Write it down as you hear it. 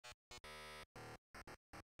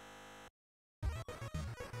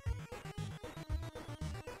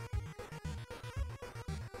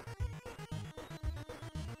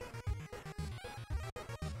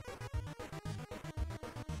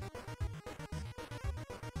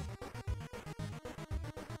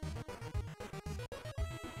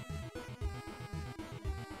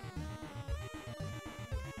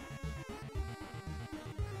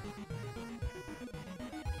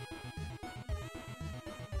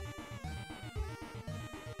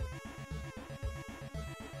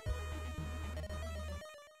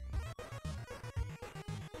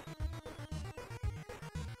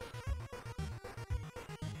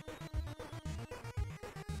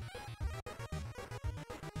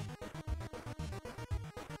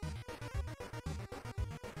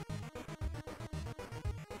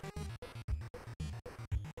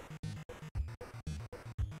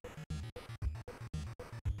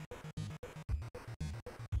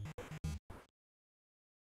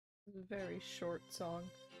This is a very short song.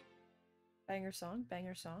 Banger song,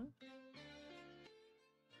 banger song.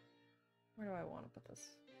 Where do I want to put this?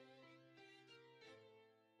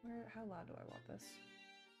 How loud do I want this?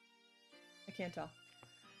 I can't tell.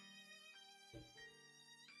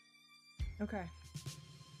 Okay.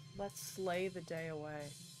 Let's slay the day away.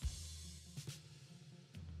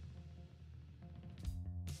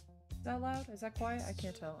 Is that loud? Is that quiet? I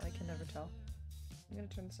can't tell. I can never tell. I'm gonna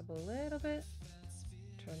turn this up a little bit.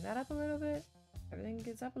 Turn that up a little bit. Everything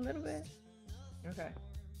gets up a little bit. Okay.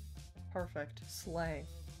 Perfect. Slay.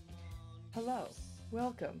 Hello.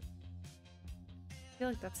 Welcome. I feel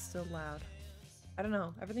like that's still loud. I don't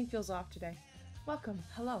know. Everything feels off today. Welcome.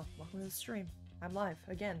 Hello. Welcome to the stream. I'm live.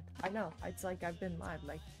 Again. I know. It's like I've been live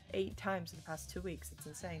like 8 times in the past 2 weeks. It's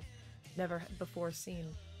insane. Never before seen.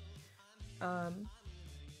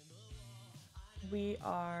 We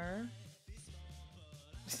are...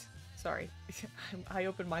 Sorry. I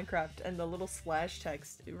opened Minecraft and the little slash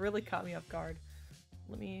text, it really caught me off guard.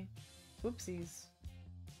 Let me... Whoopsies.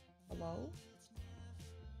 Hello?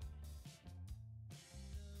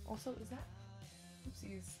 Also, is that...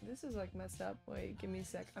 Oopsies. This is like messed up. Wait, give me a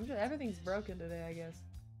sec. I'm just... Everything's broken today, I guess.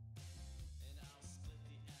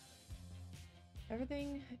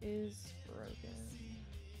 Everything is broken.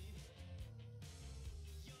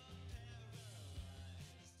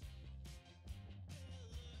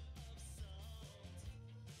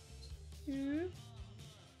 Okay.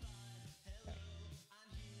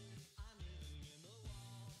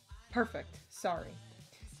 Perfect. Sorry.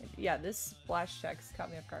 Yeah, this splash text caught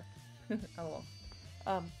me off guard. LOL.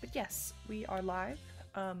 But yes, we are live.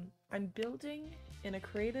 I'm building in a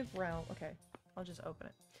creative realm. Okay, I'll just open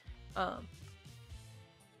it.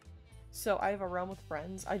 So I have a realm with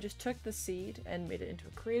friends. I just took the seed and made it into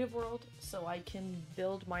a creative world so I can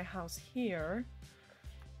build my house here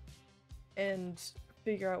and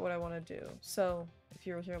figure out what I want to do. So if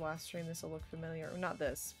you were here last stream, this will look familiar. Or not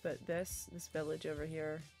this, but this village over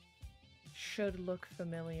here should look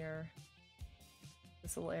familiar.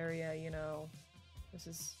 This little area, you know, this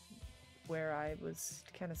is where I was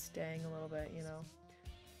kind of staying a little bit, you know.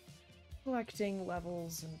 Collecting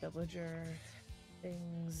levels and villager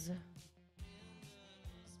things.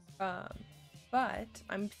 But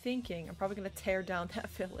I'm thinking, I'm probably going to tear down that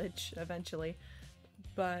village eventually,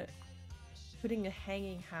 but putting a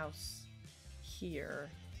hanging house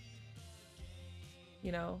here,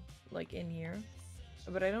 you know, like in here.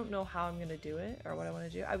 But I don't know how I'm gonna do it or what I want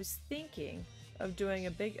to do. I was thinking of doing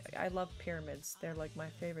a big... I love pyramids. They're like my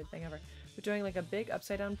favorite thing ever. But doing like a big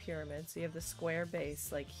upside down pyramid. So you have the square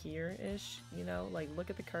base like here-ish, you know? Like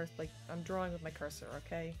look at the cursor. Like I'm drawing with my cursor,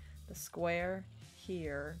 okay? The square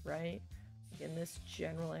here, right? In this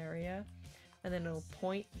general area. And then it'll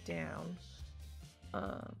point down.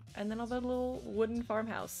 And then I'll build a little wooden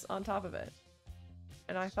farmhouse on top of it.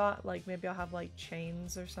 And I thought like maybe I'll have like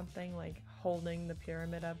chains or something like holding the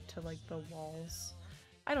pyramid up to like the walls.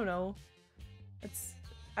 I don't know.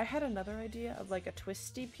 I had another idea of like a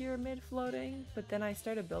twisty pyramid floating, but then I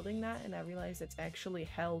started building that and I realized it's actually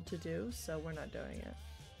hell to do, so we're not doing it.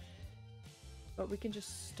 But we can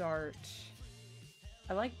just start.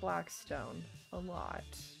 I like Blackstone a lot.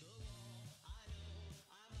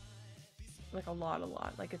 Like a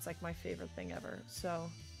lot. Like it's like my favorite thing ever, so...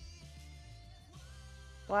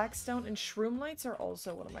 Blackstone and shroom lights are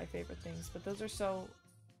also one of my favorite things, but those are so...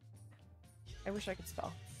 I wish I could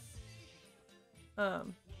spell.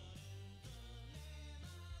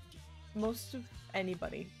 Most of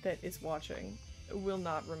anybody that is watching will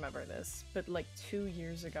not remember this, but like 2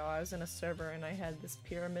 years ago I was in a server and I had this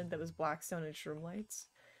pyramid that was Blackstone and shroom lights.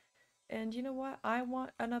 And you know what? I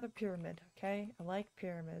want another pyramid, okay? I like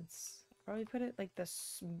pyramids. Probably put it like the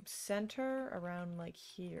center around like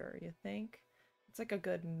here, you think? It's like a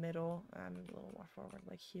good middle. I'm a little more forward,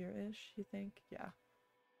 like here-ish, you think? Yeah.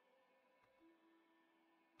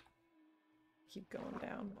 Keep going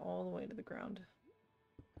down all the way to the ground.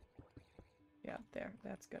 Yeah, there.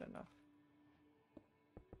 That's good enough.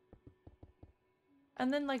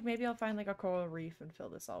 And then, like, maybe I'll find, like, a coral reef and fill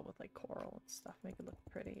this all with, like, coral and stuff. Make it look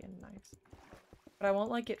pretty and nice. But I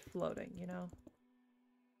won't like it floating, you know?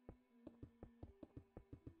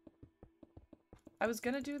 I was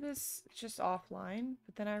gonna do this just offline,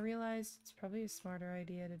 but then I realized it's probably a smarter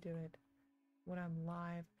idea to do it when I'm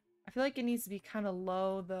live. I feel like it needs to be kind of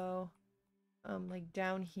low, though. Like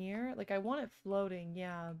down here. Like I want it floating,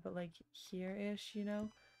 yeah, but like here-ish, you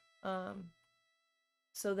know?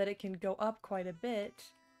 So that it can go up quite a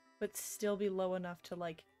bit, but still be low enough to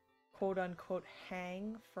like quote-unquote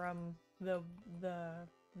hang from the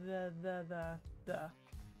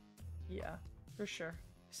yeah, for sure.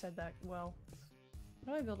 Said that well.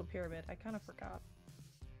 How do I build a pyramid? I kind of forgot.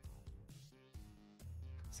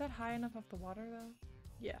 Is that high enough off the water though?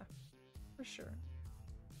 Yeah, for sure.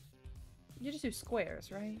 You just do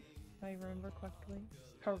squares, right? If I remember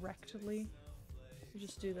correctly. You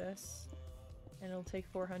just do this, and it'll take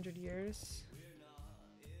 400 years.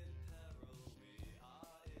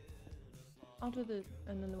 I'll do the,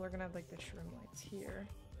 and then we're gonna have like the shroom lights here,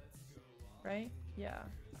 right? Yeah,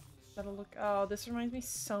 that'll look. Oh, this reminds me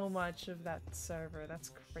so much of that server.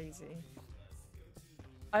 That's crazy.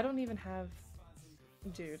 I don't even have,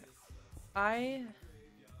 dude. I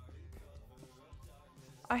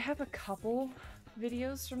have a couple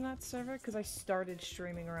videos from that server because I started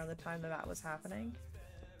streaming around the time that was happening.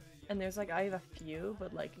 And there's like, I have a few,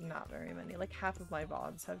 but like not very many. Like half of my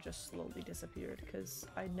VODs have just slowly disappeared because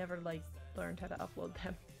I never like learned how to upload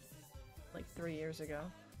them like 3 years ago.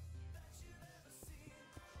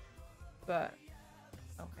 But,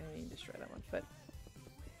 oh, I didn't even destroy that one, but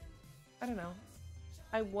I don't know.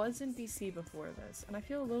 I was in BC before this, and I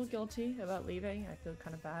feel a little guilty about leaving. I feel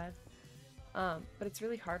kind of bad. But it's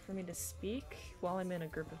really hard for me to speak while I'm in a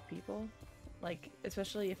group of people. Like,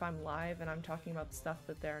 especially if I'm live and I'm talking about stuff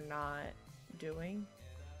that they're not doing.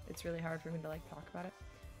 It's really hard for me to, like, talk about it.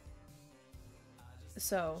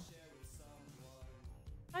 So,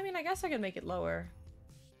 I mean, I guess I could make it lower.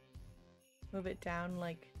 Move it down,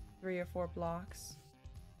 like, 3 or 4 blocks.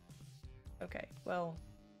 Okay, well,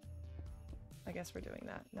 I guess we're doing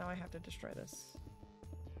that. Now I have to destroy this.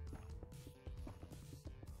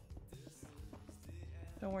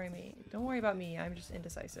 Don't worry about me, I'm just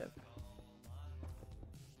indecisive.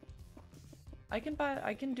 I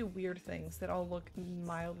can do weird things that all look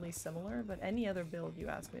mildly similar, but any other build you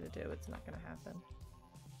ask me to do, it's not gonna happen.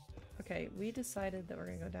 Okay, we decided that we're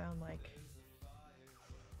gonna go down like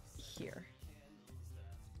here.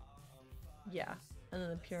 Yeah, and then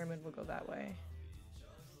the pyramid will go that way.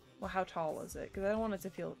 Well, how tall is it? Because I don't want it to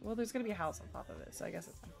feel... Well, there's gonna be a house on top of it, so I guess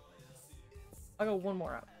it's... I'll go one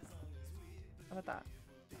more up. How about that?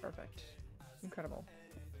 Perfect. Incredible.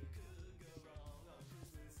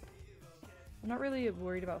 I'm not really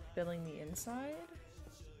worried about filling the inside.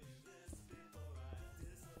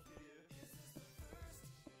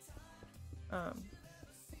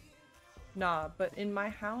 Nah, but in my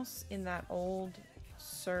house, in that old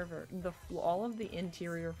server, all of the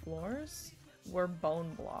interior floors were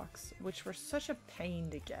bone blocks, which were such a pain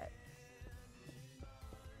to get.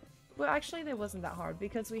 Well, actually, they wasn't that hard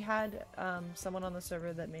because we had someone on the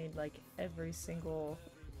server that made like every single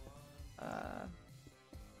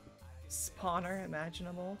spawner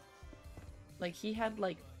imaginable. Like he had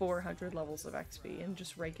like 400 levels of XP in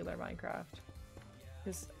just regular Minecraft.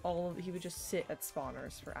 Because he would just sit at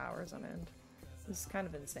spawners for hours on end. It's kind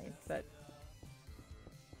of insane, but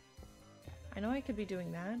I know I could be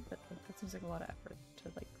doing that, but like, that seems like a lot of effort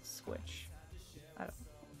to like switch. I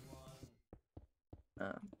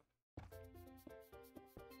don't.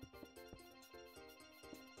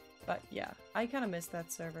 But yeah, I kind of miss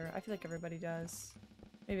that server. I feel like everybody does.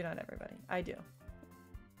 Maybe not everybody. I do.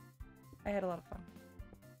 I had a lot of fun.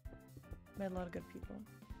 Met a lot of good people.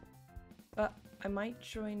 But I might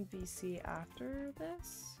join VC after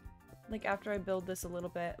this. Like after I build this a little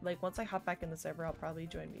bit. Like once I hop back in the server, I'll probably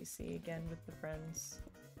join VC again with the friends.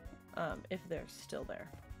 If they're still there.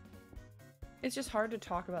 It's just hard to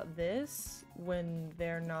talk about this when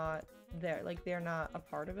they're not there. Like they're not a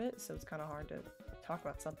part of it, so it's kind of hard to talk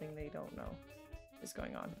about something they don't know is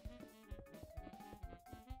going on.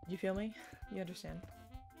 You feel me? You understand?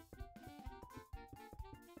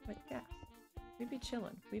 But yeah, we'd be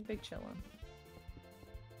chillin'. We'd big chillin'.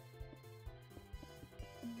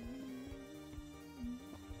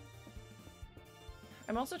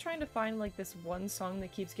 I'm also trying to find like this one song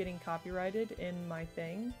that keeps getting copyrighted in my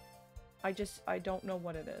thing. I don't know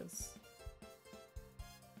what it is.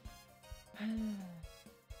 I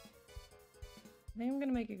think I'm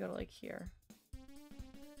gonna make it go to like here.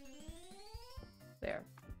 There.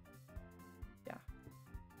 Yeah.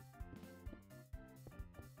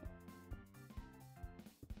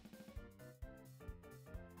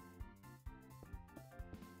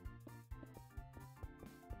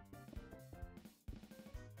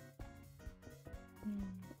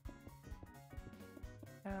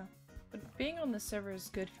 Yeah. But being on the server is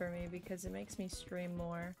good for me because it makes me stream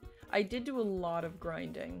more. I did do a lot of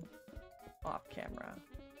grinding off camera.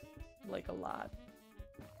 Like a lot.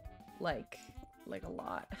 Like a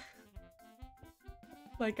lot.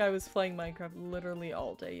 Like I was playing Minecraft literally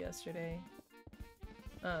all day yesterday.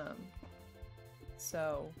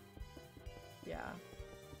 So yeah.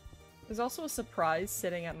 There's also a surprise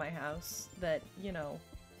sitting at my house that, you know,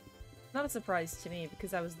 not a surprise to me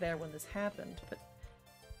because I was there when this happened, but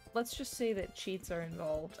let's just say that cheats are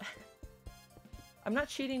involved. I'm not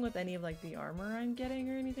cheating with any of like the armor I'm getting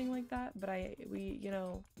or anything like that, but you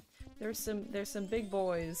know, there's some big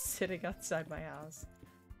boys sitting outside my house.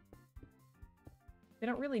 They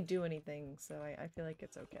don't really do anything, so I feel like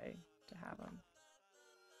it's okay to have them.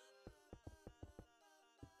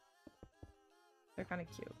 They're kind of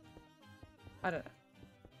cute. I don't know.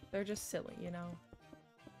 They're just silly, you know?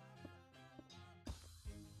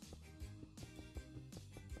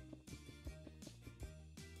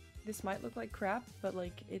 This might look like crap, but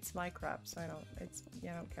like, it's my crap, so I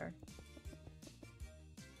don't care.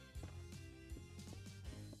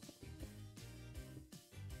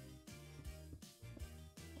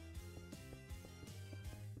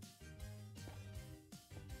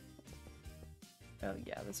 Oh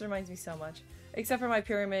yeah, this reminds me so much. Except for my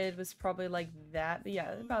pyramid was probably like that,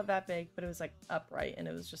 yeah, about that big, but it was like upright and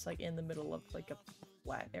it was just like in the middle of like a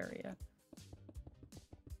flat area.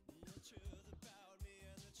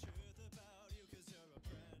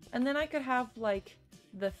 And then I could have like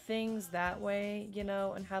the things that way, you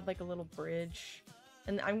know, and have like a little bridge.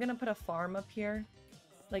 And I'm gonna put a farm up here.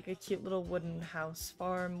 Like a cute little wooden house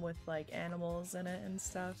farm with like animals in it and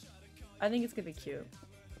stuff. I think it's gonna be cute.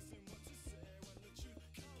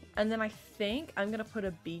 And then I think I'm gonna put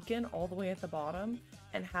a beacon all the way at the bottom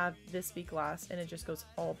and have this be glass and it just goes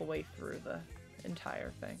all the way through the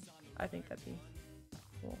entire thing. I think that'd be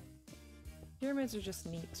cool. Pyramids are just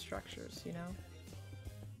neat structures, you know?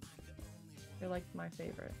 They're like my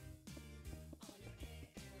favorite.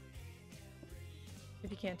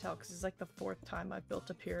 If you can't tell, because it's like the 4th time I've built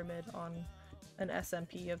a pyramid on an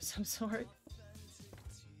SMP of some sort.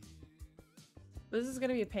 This is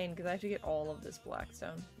gonna be a pain because I have to get all of this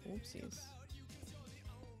blackstone. Oopsies.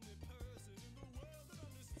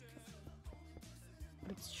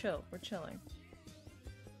 But it's chill. We're chilling.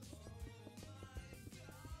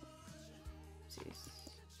 Oopsies.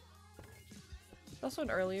 It's also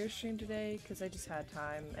an earlier stream today because I just had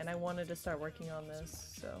time and I wanted to start working on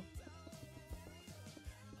this, so.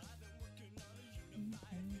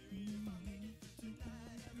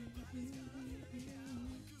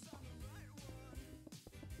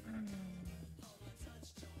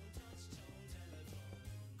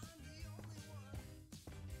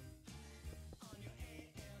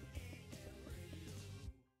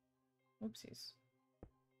 Oopsies.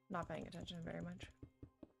 Not paying attention very much.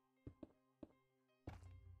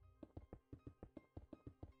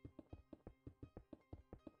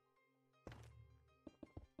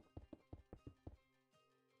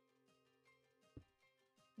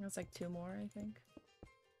 That's like 2 more, I think.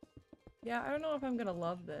 Yeah, I don't know if I'm gonna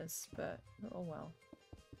love this, but oh well.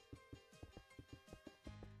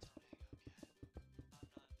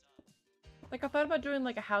 Like, I thought about doing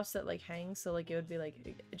like a house that like hangs, so like it would be like,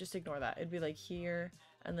 just ignore that. It'd be like here,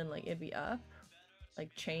 and then like it'd be up,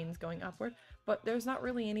 like chains going upward. But there's not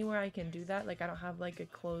really anywhere I can do that. Like, I don't have like a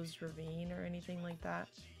closed ravine or anything like that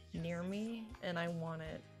near me, and I want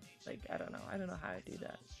it, like, I don't know how to do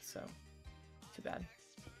that, so too bad.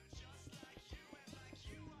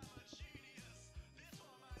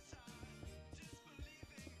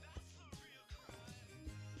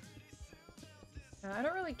 I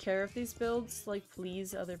don't really care if these builds like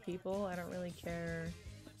please other people. I don't really care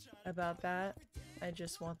about that. I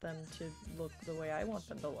just want them to look the way I want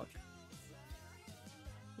them to look.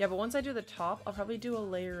 Yeah, but once I do the top, I'll probably do a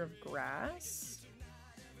layer of grass.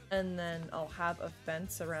 And then I'll have a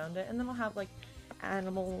fence around it. And then I'll have like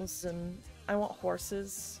animals, and I want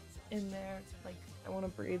horses in there. Like, I want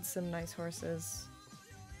to breed some nice horses.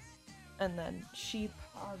 And then sheep,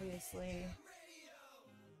 obviously.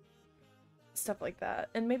 Stuff like that.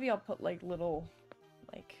 And maybe I'll put like little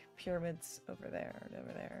like pyramids over there and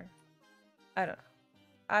over there. I don't know.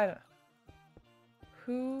 I don't know.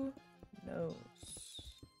 Who knows?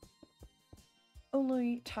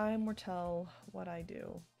 Only time will tell what I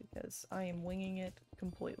do, because I am winging it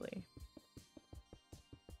completely.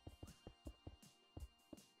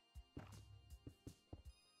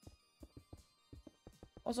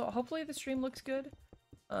 Also, hopefully the stream looks good.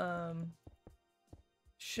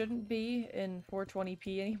 Shouldn't be in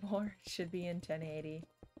 420p anymore. Should be in 1080.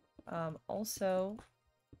 Also,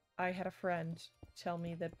 I had a friend tell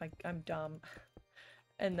me that I'm dumb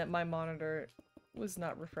and that my monitor was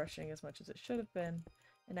not refreshing as much as it should have been,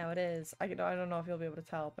 and now it is. I don't know if you'll be able to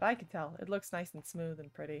tell, but I can tell. It looks nice and smooth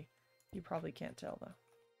and pretty. You probably can't tell though.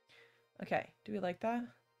 Okay, do we like that?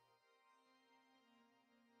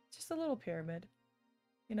 Just a little pyramid.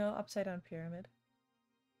 You know, upside down pyramid.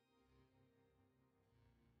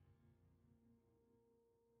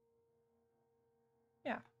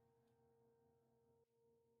 Yeah.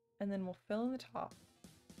 And then we'll fill in the top.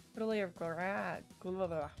 Put a layer of grass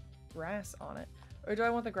on it. Or do I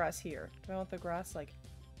want the grass here? Do I want the grass, like,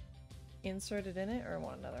 inserted in it, or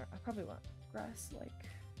want another? I probably want grass, like...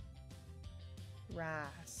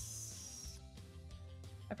 Grass.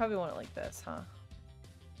 I probably want it like this, huh?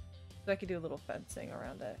 So I could do a little fencing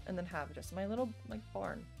around it, and then have just my little, like,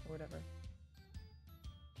 barn, or whatever.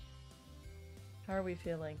 How are we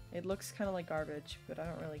feeling? It looks kind of like garbage, but I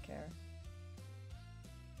don't really care.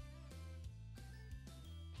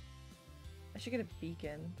 I should get a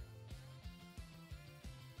beacon.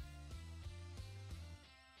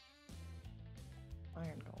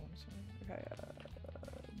 Iron golems. Okay,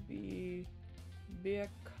 beacon.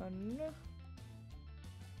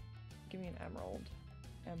 Give me an emerald.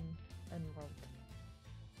 Emerald.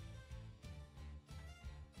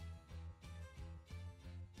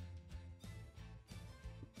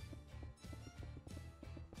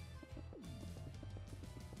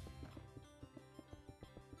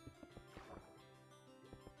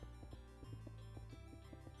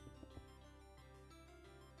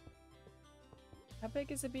 How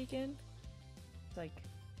big is a beacon? It's like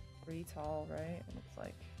pretty tall, right? And it's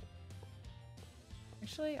like...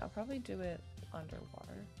 Actually, I'll probably do it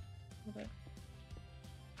underwater a little bit.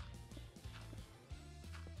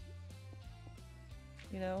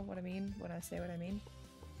 You know what I mean when I say what I mean?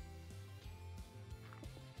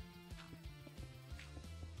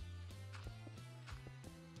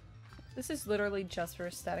 This is literally just for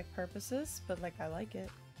aesthetic purposes, but like I like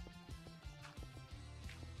it.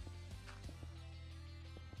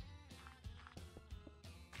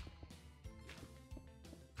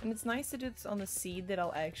 And it's nice to do this on the seed that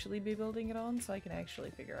I'll actually be building it on, so I can actually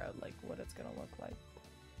figure out like what it's gonna look like.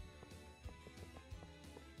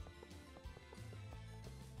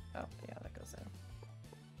 Oh, yeah, that goes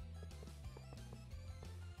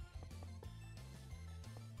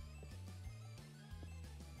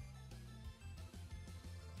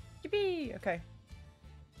in. Yippee! Okay.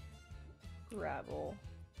 Gravel.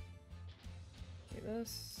 Okay,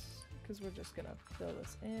 this, because we're just gonna fill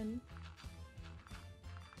this in.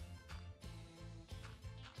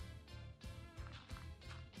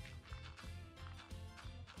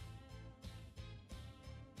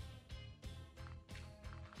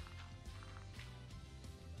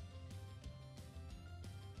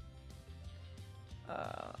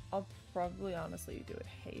 I'll probably honestly do it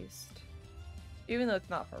haste. Even though it's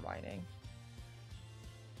not for mining.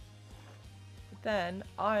 But then,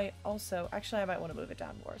 I also... Actually, I might want to move it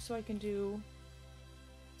down more. So I can do...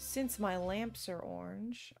 Since my lamps are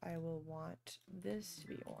orange, I will want this to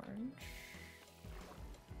be orange.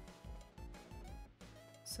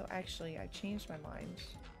 So actually, I changed my mind.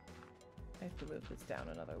 I have to move this down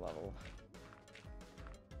another level.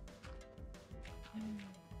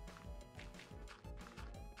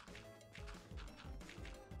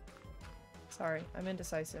 Sorry, I'm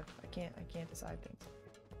indecisive. I can't decide things.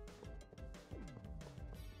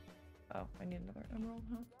 Oh, I need another emerald,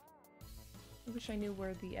 huh? I wish I knew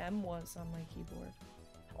where the M was on my keyboard.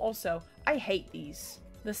 Also, I hate these.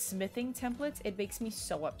 The smithing templates, it makes me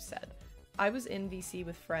so upset. I was in VC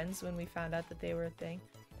with friends when we found out that they were a thing.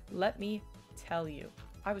 Let me tell you,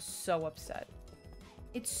 I was so upset.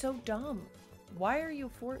 It's so dumb. Why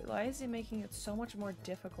is it making it so much more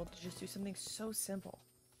difficult to just do something so simple?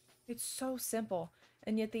 It's so simple,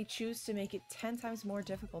 and yet they choose to make it 10 times more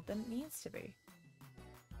difficult than it needs to be.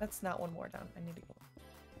 That's not one more down. I need to go.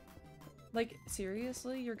 Like,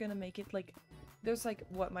 seriously? You're gonna make it, like... There's, like,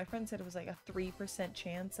 what my friend said it was, like, a 3%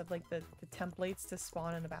 chance of, like, the templates to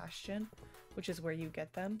spawn in a bastion, which is where you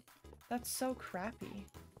get them. That's so crappy.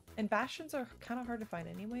 And bastions are kind of hard to find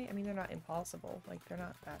anyway. I mean, they're not impossible. Like, they're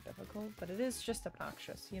not that difficult, but it is just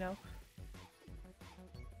obnoxious, you know?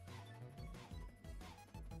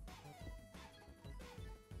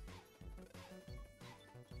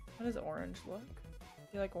 How does orange look?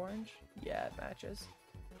 You like orange? Yeah, it matches.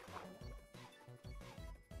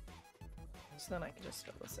 So then I can just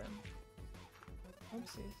fill this in.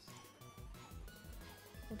 Oopsies.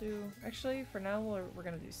 We'll do... Actually, for now, we're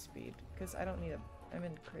gonna do speed, because I don't need a... I'm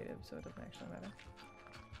in creative, so it doesn't actually matter.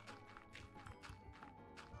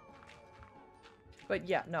 But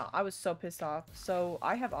yeah, no, I was so pissed off. So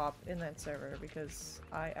I have op in that server because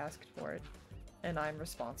I asked for it, and I'm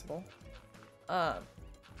responsible.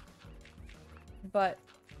 But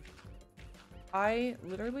I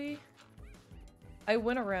literally... I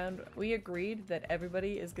went around, we agreed that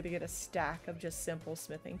everybody is gonna get a stack of just simple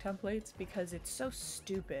smithing templates because it's so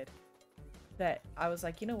stupid that I was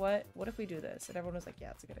like, you know what if we do this? And everyone was like,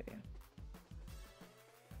 yeah, it's a good idea.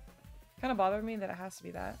 Kind of bothered me that it has to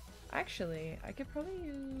be that. Actually, I could probably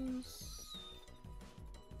use...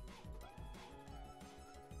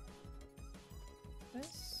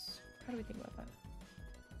 How do we think about that?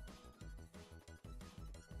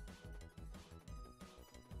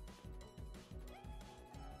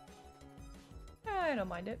 I don't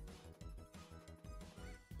mind it.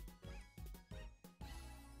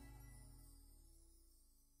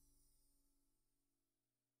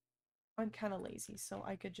 I'm kind of lazy, so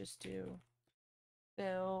I could just do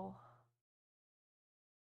fill.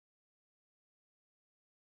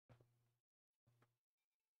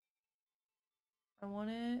 I want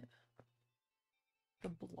it the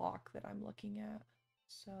block that I'm looking at.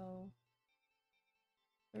 So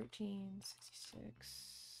 13,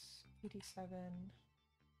 66, 87,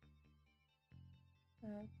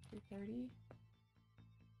 330.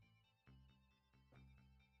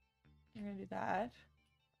 I'm gonna do that.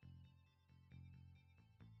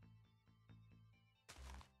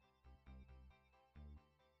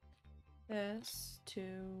 This to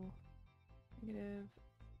negative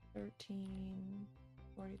 13,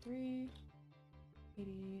 43,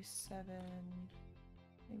 87,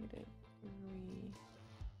 negative 3,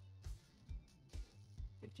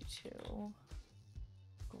 52.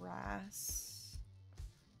 Grass.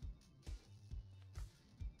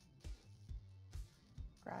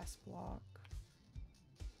 Grass block.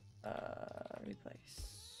 Replace.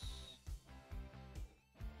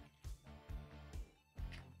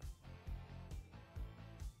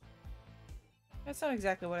 That's not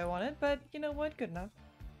exactly what I wanted, but you know what? Good enough.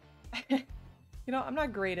 You know, I'm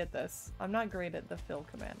not great at this. I'm not great at the fill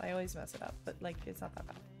command. I always mess it up, but like, it's not that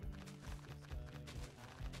bad.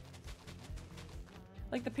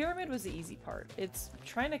 Like, the pyramid was the easy part. It's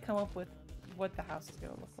trying to come up with what the house is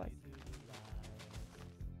gonna look like.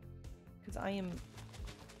 Because I am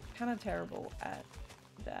kind of terrible at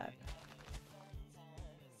that.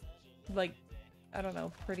 Like, I don't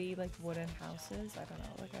know, pretty, like, wooden houses? I don't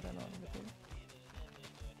know. Like, I don't know what to do.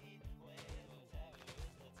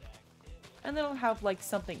 And then I'll have, like,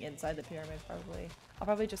 something inside the pyramid, probably. I'll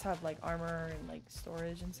probably just have, like, armor and, like,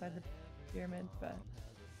 storage inside the pyramid, but...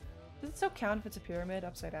 Does it still count if it's a pyramid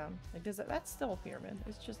upside down? Like, does it? That's still a pyramid.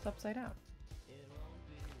 It's just upside down.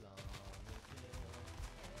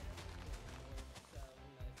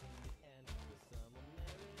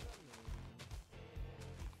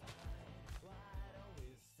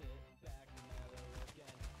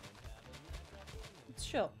 It's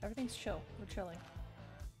chill. Everything's chill. We're chilling.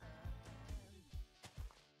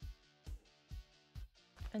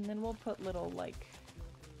 And then we'll put little, like,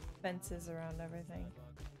 fences around everything.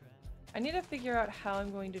 I need to figure out how I'm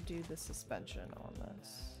going to do the suspension on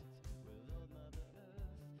this.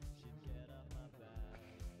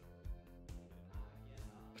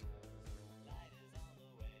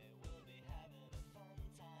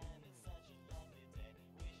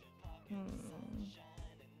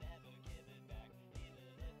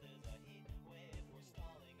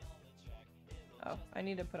 Oh, I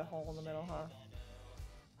need to put a hole in the middle, huh?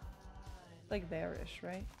 Like there-ish,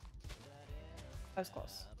 right? I was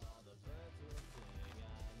close.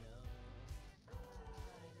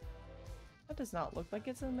 That does not look like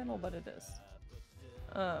it's in the middle, but it is.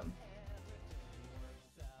 I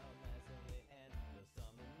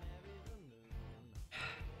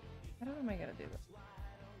don't know how am I gonna do this.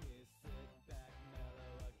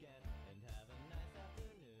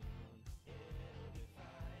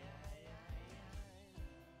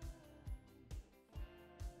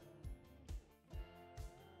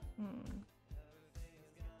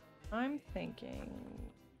 I'm thinking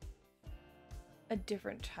a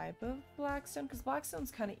different type of blackstone, because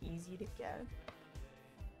blackstone's kind of easy to get.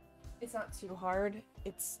 It's not too hard.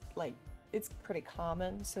 It's like, it's pretty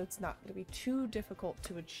common, so it's not going to be too difficult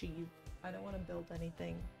to achieve. I don't want to build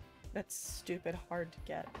anything that's stupid hard to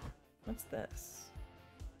get. What's this?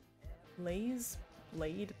 Blaze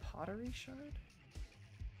Blade Pottery Shard?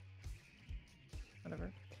 Whatever.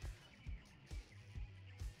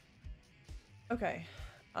 Okay.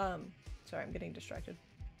 Sorry, I'm getting distracted.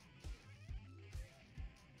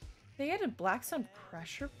 They added blackstone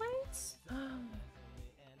pressure plates?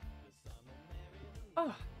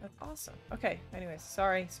 Oh, that's awesome. Okay, anyways,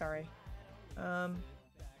 sorry. I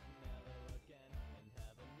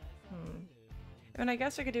mean, I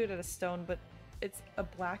guess I could do it at a stone, but it's a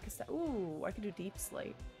black... Ooh, I could do deep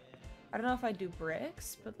slate. I don't know if I'd do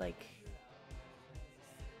bricks, but like...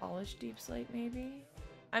 polished deep slate, maybe?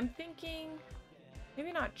 I'm thinking...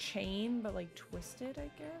 maybe not chain, but like twisted, I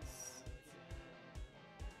guess?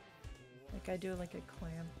 Like I do like a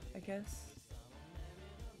clamp, I guess?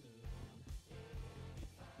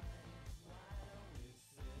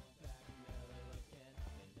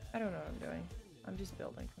 I don't know what I'm doing. I'm just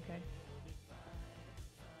building, okay?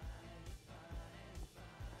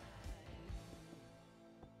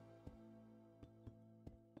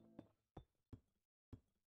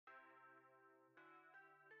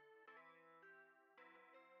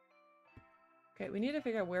 Okay, we need to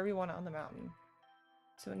figure out where we want it on the mountain.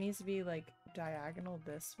 So it needs to be like diagonal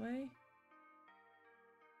this way.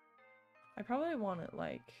 I probably want it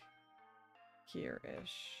like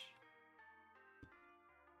here-ish.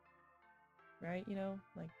 Right? You know,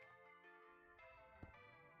 like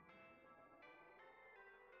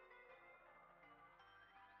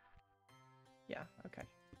yeah, okay.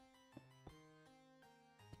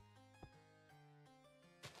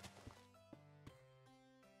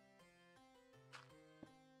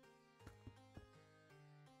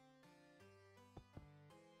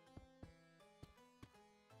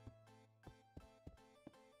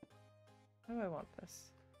 How do I want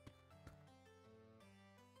this?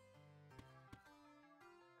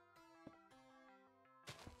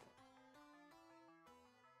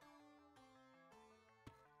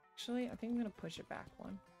 Actually, I think I'm gonna push it back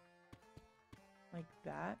one. Like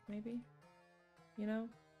that, maybe? You know?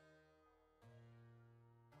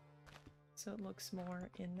 So it looks more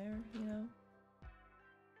in there, you know?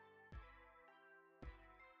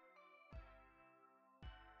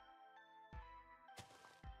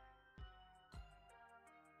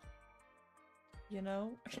 You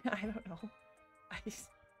know? I don't know.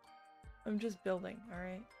 I'm just building,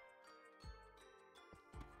 alright?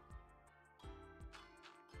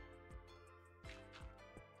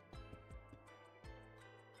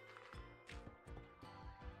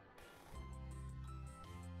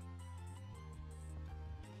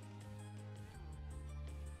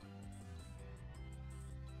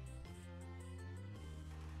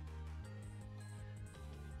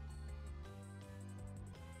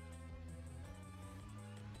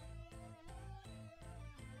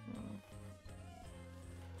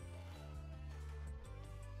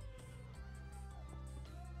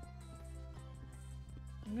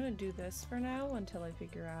 I'm gonna do this for now until I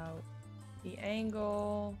figure out the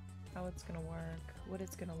angle, how it's gonna work, what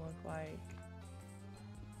it's gonna look like.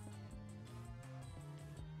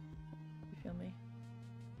 You feel me?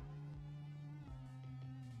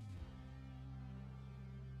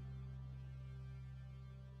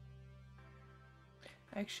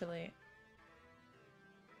 Actually,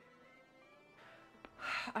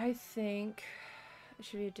 I think it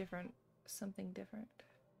should be a different, something different.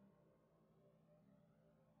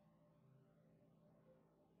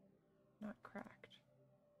 Not cracked.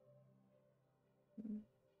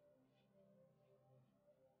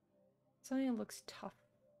 Something that looks tough.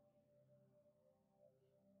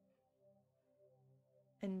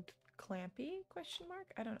 And clampy? Question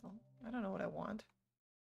mark? I don't know. I don't know what I want.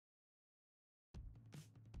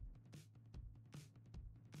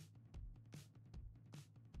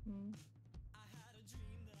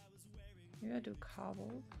 Maybe I'll do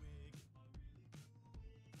cobbled.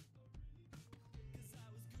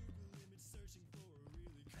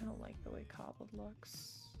 I don't like the way cobbled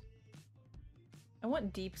looks. I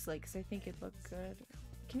want deep slate because I think it'd look good.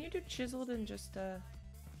 Can you do chiseled and just does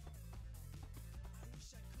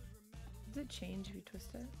it change if you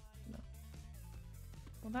twist it? No.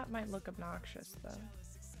 Well, that might look obnoxious though.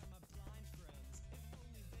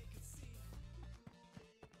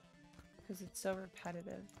 Because it's so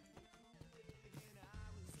repetitive.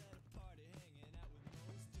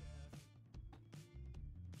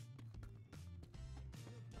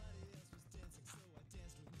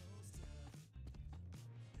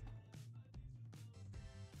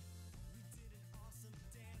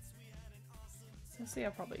 Let's see,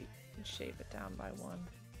 I'll probably shape it down by one.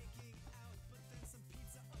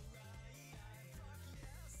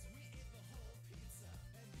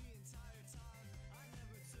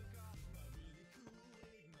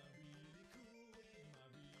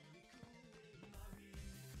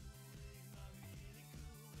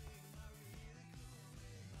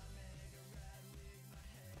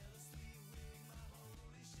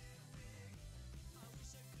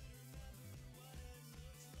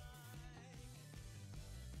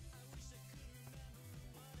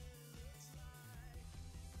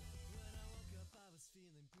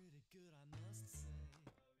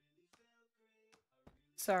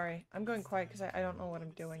 Sorry, I'm going quiet because I don't know what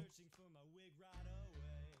I'm doing.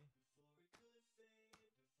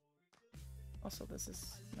 Also, this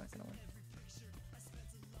is not gonna work.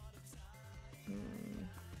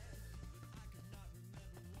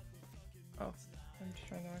 Oh, I'm just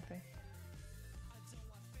trying the wrong thing.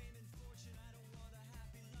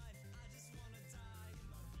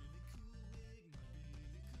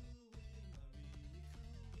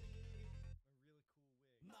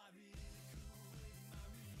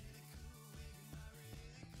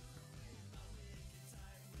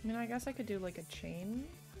 I mean, I guess I could do like a chain,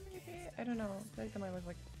 maybe? I don't know. I feel like that might look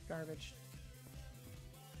like garbage.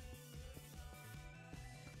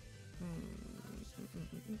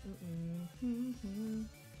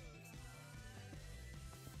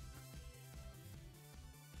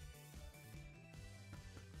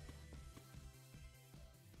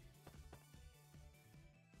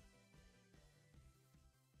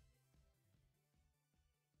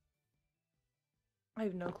 I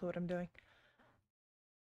have no clue what I'm doing.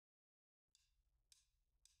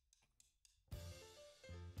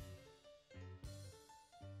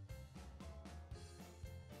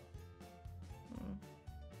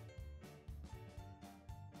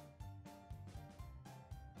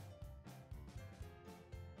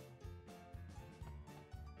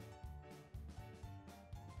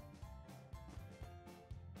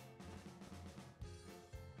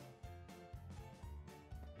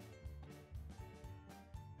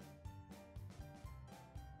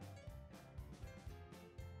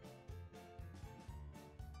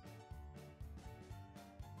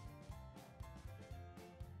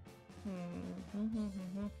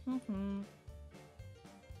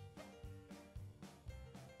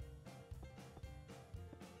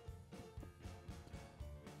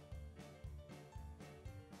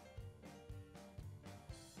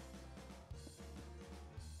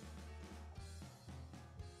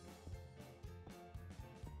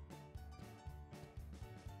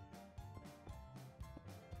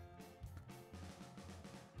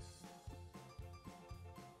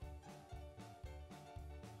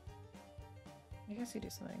 I guess you do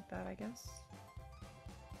something like that, I guess.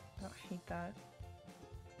 I don't hate that.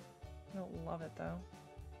 I don't love it though.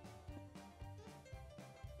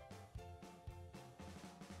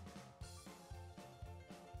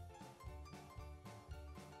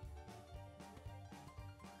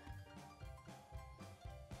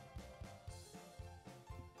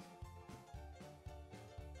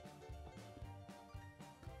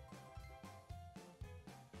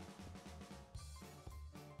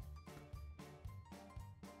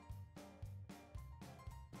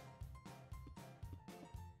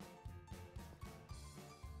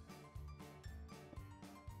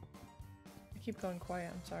 I keep going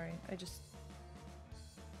quiet, I'm sorry. I just...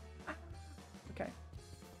 Ah. Okay.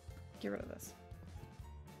 Get rid of this.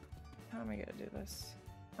 How am I gonna do this?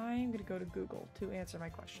 I'm gonna go to Google to answer my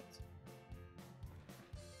questions.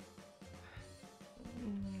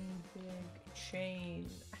 Big chain.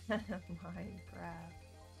 Minecraft.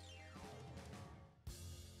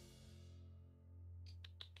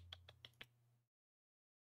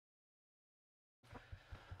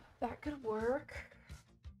 That could work.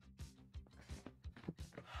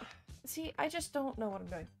 See, I just don't know what I'm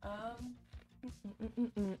doing.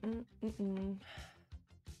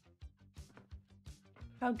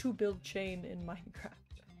 How to build chain in Minecraft.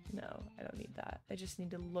 No, I don't need that. I just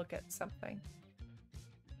need to look at something.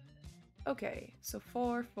 Okay, so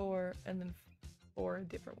 4, 4, and then 4 a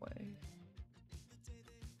different way.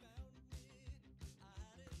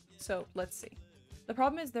 So, let's see. The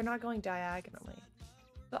problem is they're not going diagonally.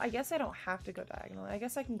 So I guess I don't have to go diagonally. I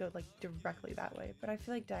guess I can go like directly that way, but I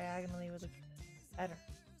feel like diagonally would look better.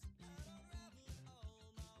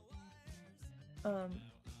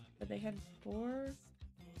 But they had 4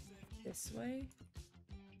 this way.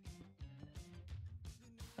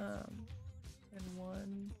 And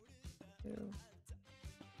 1, 2.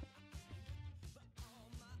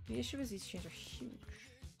 The issue is these chains are huge.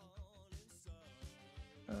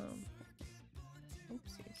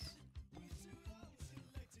 Oopsies.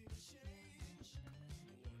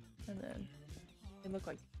 And then they look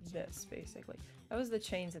like this, basically. That was the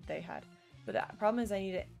chains that they had. But the problem is I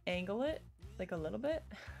need to angle it, like a little bit.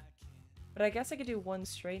 But I guess I could do one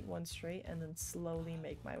straight, and then slowly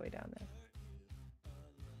make my way down there.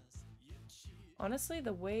 Honestly,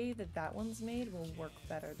 the way that that one's made will work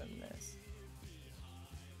better than this.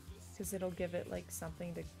 Because it'll give it, like,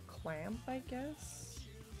 something to clamp, I guess?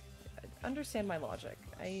 Understand my logic.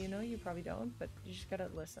 I know you probably don't, but you just gotta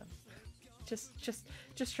listen. Just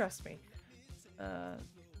trust me. Like,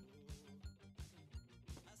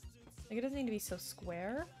 it doesn't need to be so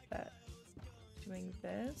square, but doing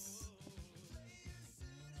this...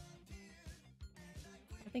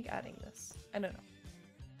 I think adding this. I don't know.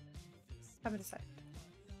 Haven't decided.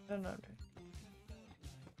 I don't know what I'm doing.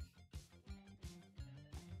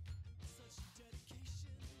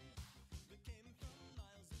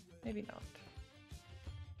 Maybe not.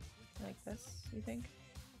 Like this, you think?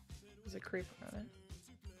 There's a creeper on it.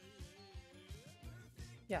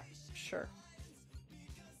 Yeah, sure.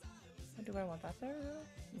 Do I want that there?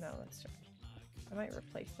 No, that's different. I might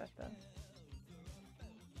replace that though.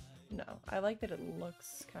 No, I like that it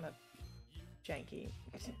looks kind of janky.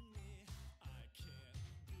 I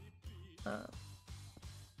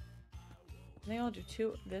think I'll do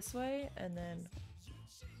 2 this way and then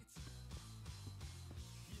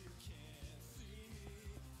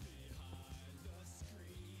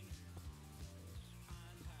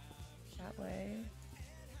that way.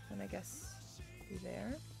 And I guess be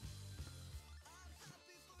there.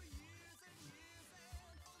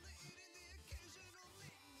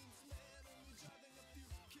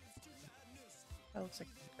 That looks like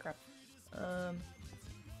crap.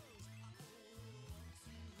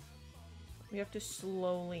 We have to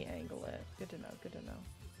slowly angle it. Good to know, good to know.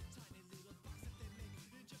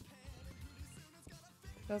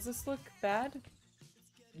 Does this look bad?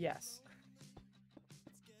 Yes.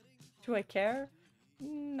 Do I care?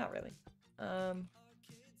 Not really.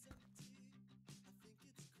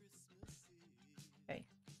 Okay.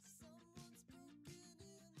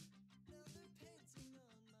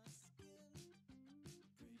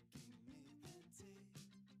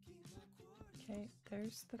 Okay,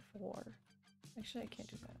 there's the 4. Actually, I can't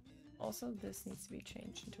do that. Also, this needs to be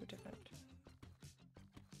changed into a different...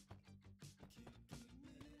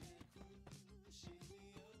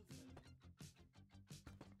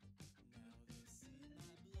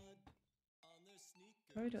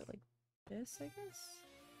 How do I do it? Like this, I guess?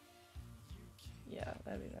 Yeah,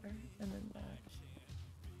 that'd be better. And then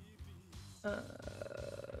that.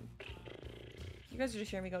 You guys are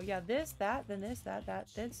just hearing me go, yeah, this, that, then this, that,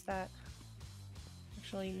 this, that.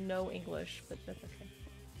 Actually, no English, but that's okay.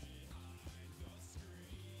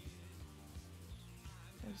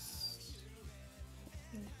 There's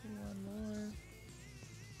one more.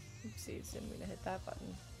 Oopsies, didn't mean to hit that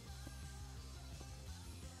button.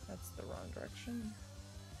 That's the wrong direction.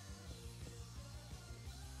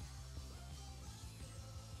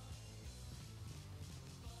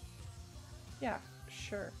 Yeah,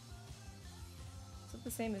 sure. Is it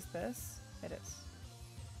the same as this? It is.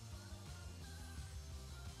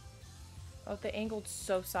 Oh, they angled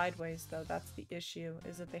so sideways though. That's the issue,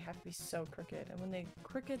 is that they have to be so crooked. And when they're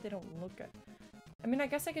crooked, they don't look good. I mean, I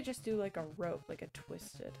guess I could just do like a rope, like a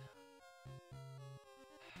twisted.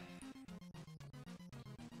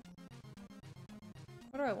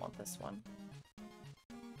 What do I want this one?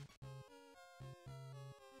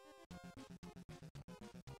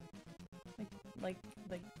 Like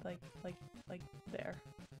there.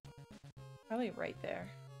 Probably right there.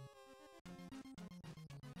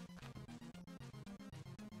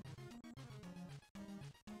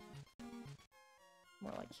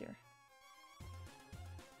 More like here.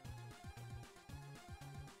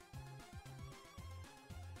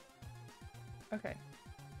 Okay.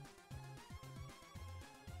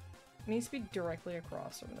 It needs to be directly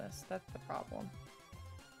across from this. That's the problem.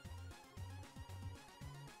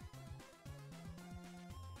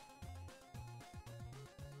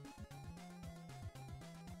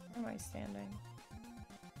 Where am I standing?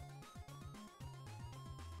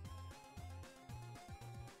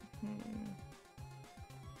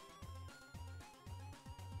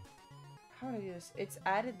 How do I do this? It's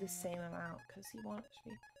added the same amount because he wants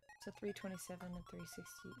me. So 327 and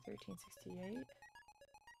 1368.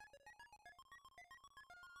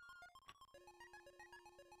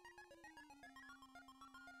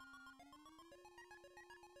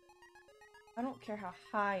 I don't care how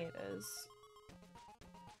high it is.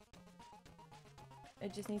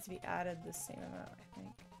 It just needs to be added the same amount, I think.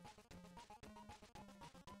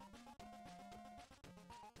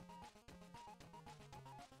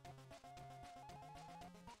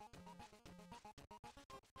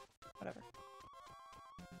 Whatever.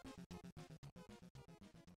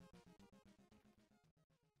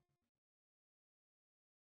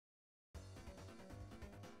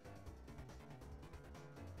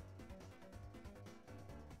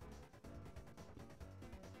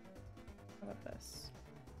 How about this?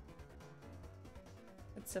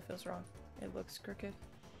 It still feels wrong. It looks crooked.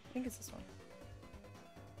 I think it's this one.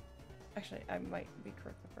 Actually, I might be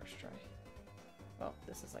correct the first try. Well,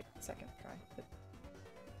 this is like the second try, but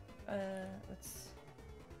let's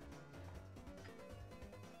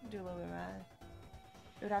do a little bit of math.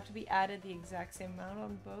 It would have to be added the exact same amount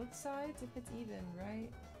on both sides if it's even, right?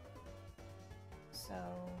 So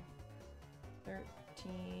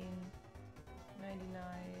 13.99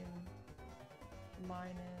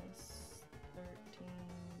 minus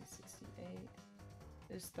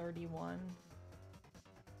 13.68 is 31.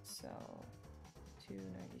 So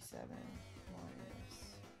 297 minus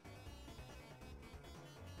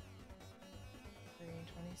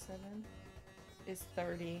 327 is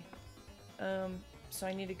 30. So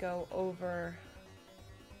I need to go over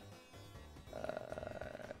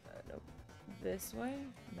nope, this way?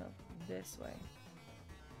 No, this way.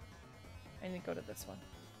 I need to go to this one.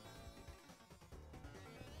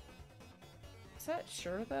 Is that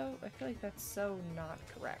sure though? I feel like that's so not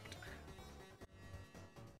correct.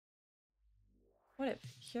 What if?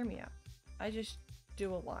 Hear me out. I just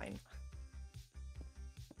do a line.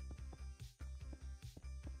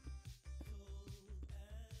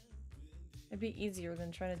 It'd be easier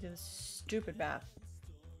than trying to do this stupid math.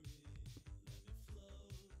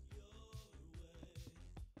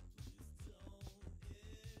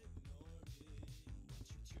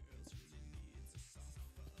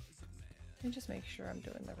 Let me just make sure I'm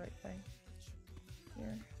doing the right thing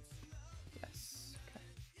here. Yes. Okay.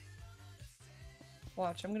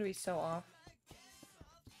 Watch, I'm gonna be so off.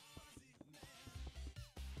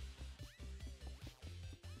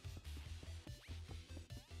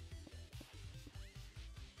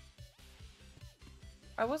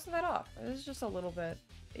 I wasn't that off. It was just a little bit.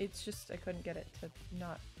 It's just I couldn't get it to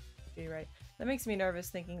not be right. That makes me nervous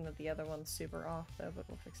thinking that the other one's super off though, but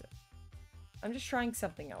we'll fix it. I'm just trying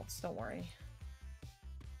something else, don't worry.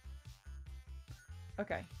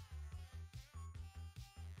 Okay.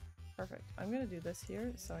 Perfect. I'm gonna do this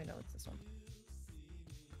here so I know it's this one.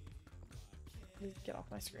 Please get off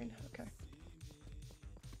my screen. Okay.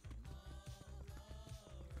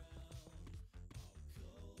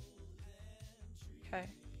 Okay.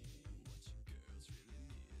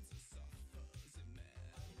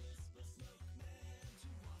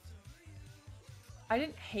 I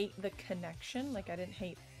didn't hate the connection, like I didn't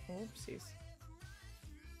hate, oopsies.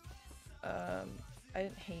 I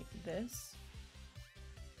didn't hate this.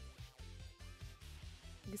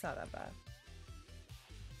 It's not that bad.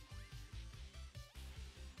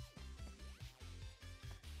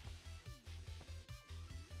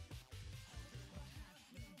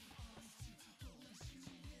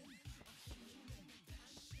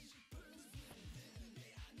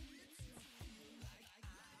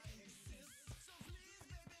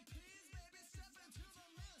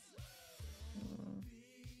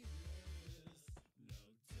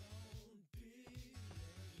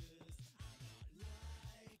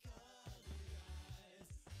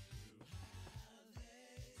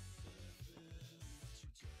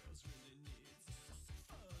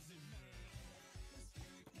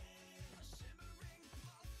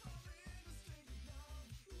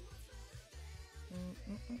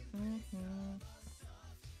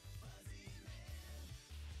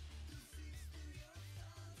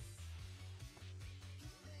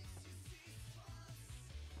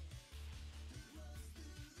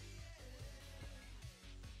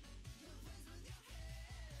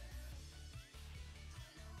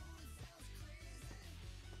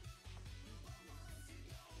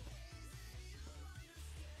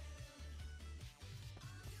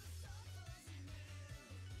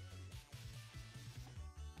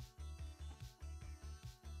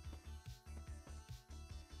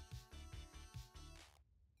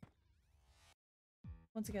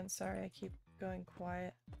 Once again, sorry I keep going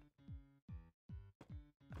quiet.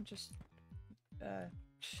 I'm just, I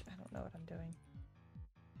don't know what I'm doing.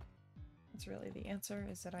 That's really the answer,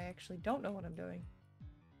 is that I actually don't know what I'm doing.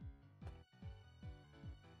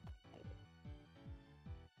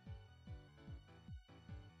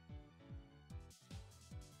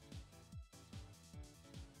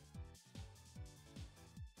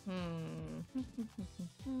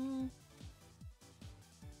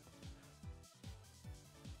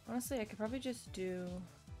 Honestly, I could probably just do...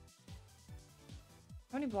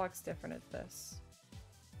 How many blocks different is this?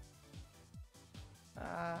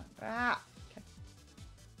 Okay.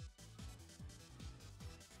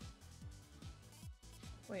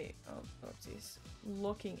 Wait, oh, oopsies.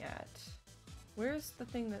 Looking at. Where's the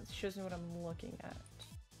thing that shows me what I'm looking at?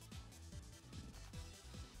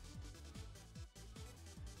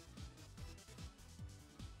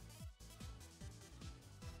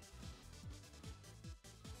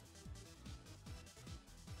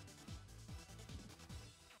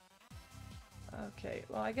 Okay,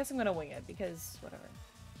 well I guess I'm gonna wing it because whatever.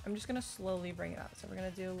 I'm just gonna slowly bring it out. So we're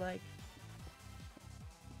gonna do like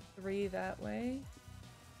 3 that way.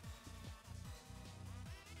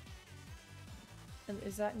 And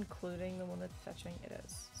is that including the one that's touching? It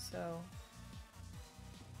is. So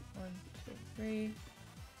 1, 2, 3.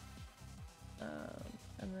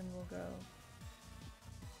 And then we'll go.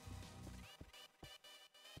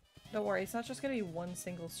 Don't worry, it's not just gonna be one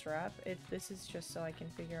single strap. This is just so I can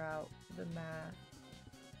figure out the math.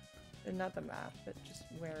 And not the math, but just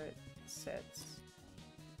where it sits.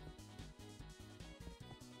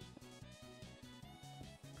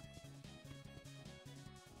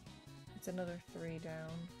 It's another 3 down.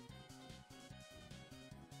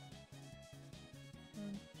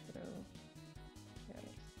 1, 2. Okay.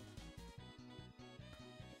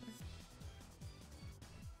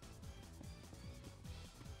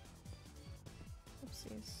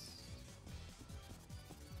 Oopsies.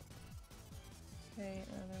 Okay,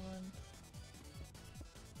 another one.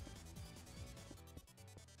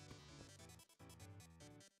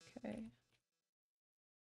 Okay.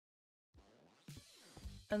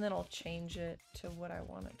 And then I'll change it to what I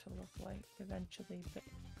want it to look like eventually, but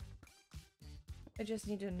I just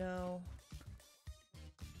need to know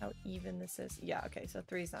how even this is. Yeah, okay, so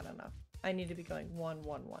 3 is not enough. I need to be going 1,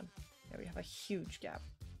 1, 1. There we have a huge gap.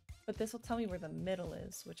 But this will tell me where the middle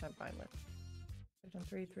is, which I'm fine with. I've done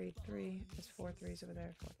 3, 3, 3. There's 4 3s over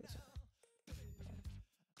there, 4 3s over there.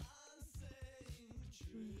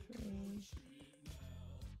 2, 3.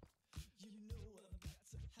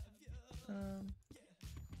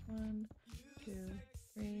 1, 2,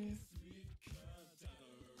 3.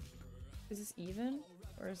 Is this even?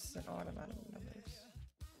 Or is this an odd amount of numbers?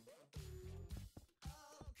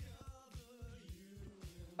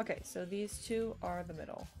 Okay, so these two are the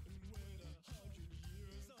middle.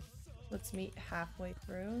 Let's meet halfway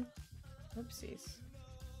through. Oopsies.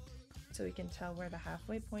 So we can tell where the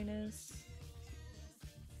halfway point is.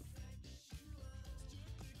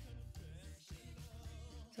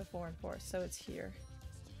 So 4 and 4, so it's here.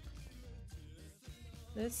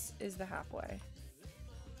 This is the halfway.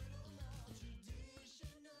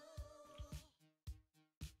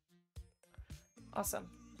 Awesome.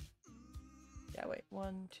 Yeah, wait.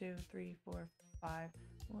 1, 2, 3, 4, 5.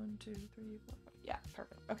 1, 2, 3, 4, 5. Yeah,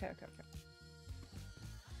 perfect. Okay, okay, okay.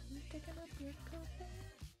 I'm taking up your coffee.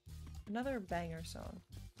 Another banger song.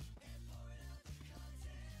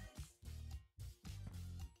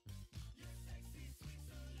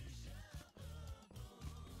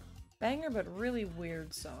 Banger, but really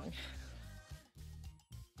weird song.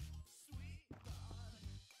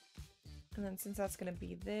 And then since that's gonna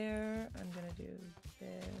be there, I'm gonna do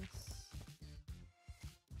this.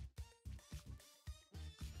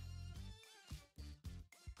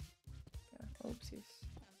 Yeah, oopsies.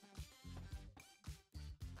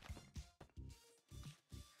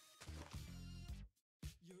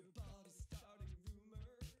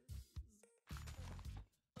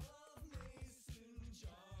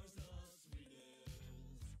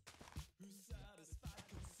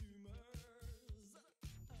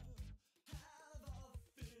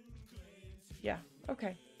 Yeah,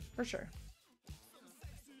 okay, for sure.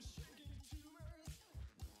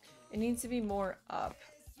 It needs to be more up.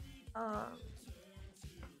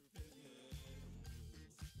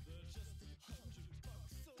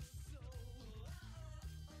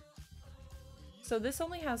 So this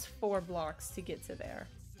only has 4 blocks to get to there,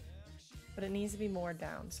 but it needs to be more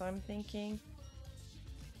down. So I'm thinking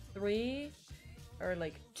 3, or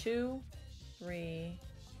like 2, 3,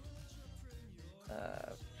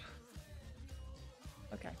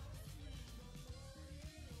 okay.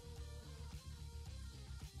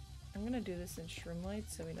 I'm gonna do this in Shroomlight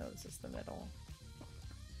so we know this is the middle.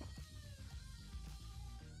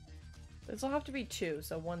 This will have to be 2,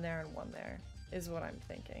 so 1 there and 1 there is what I'm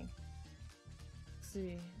thinking. Let's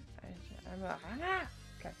see, okay.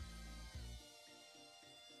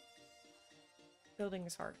 Building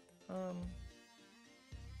is hard.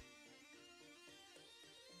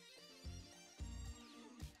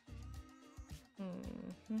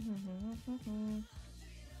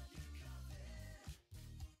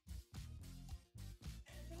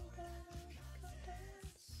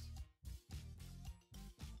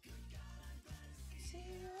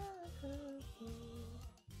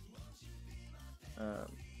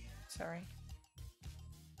 Sorry.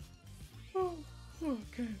 Oh,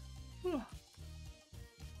 okay.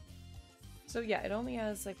 So yeah, it only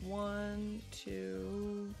has like 1,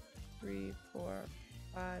 2, 3, 4,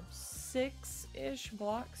 5, 6-ish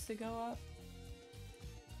blocks to go up.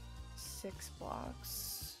 6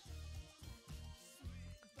 blocks.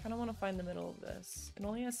 Kind of want to find the middle of this. It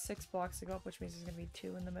only has 6 blocks to go up, which means there's going to be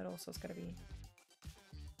 2 in the middle, so it's going to be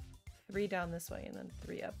 3 down this way and then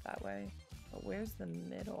 3 up that way. But where's the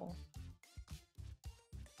middle?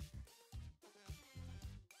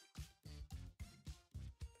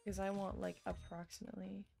 Because I want like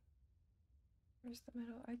approximately... Where's the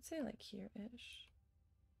middle? I'd say like here-ish.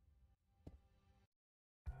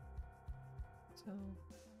 So...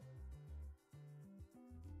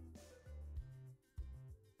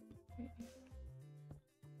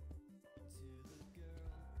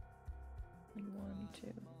 And 1,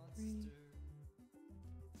 2, 3.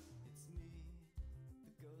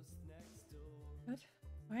 What?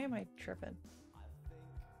 Why am I tripping?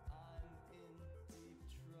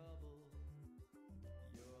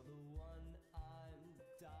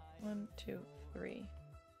 One, 2, 3.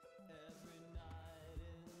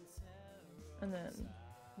 And then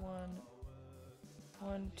 1,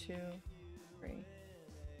 1, 2, 3.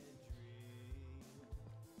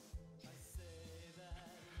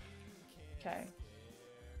 Okay.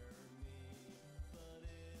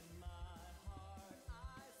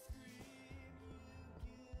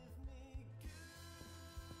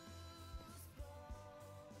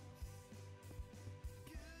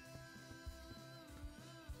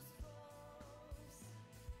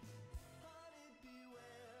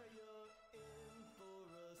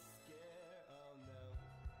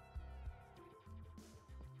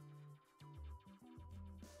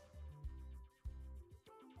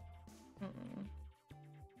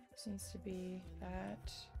 This needs to be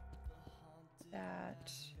that,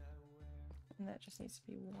 that, and that just needs to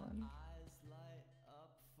be one.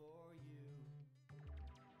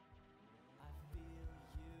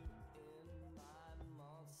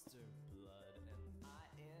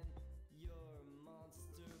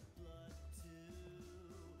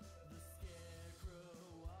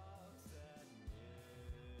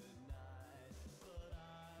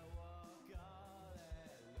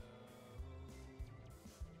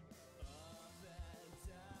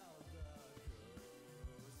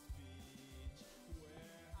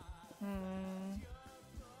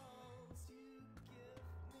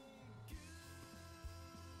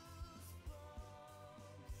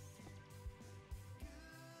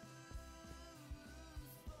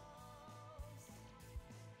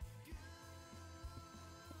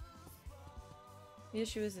 The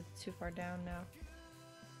issue is it's too far down now.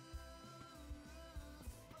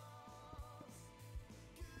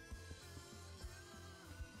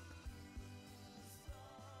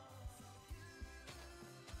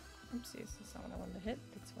 Oopsies, that's not what I wanted to hit.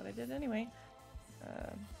 That's what I did anyway.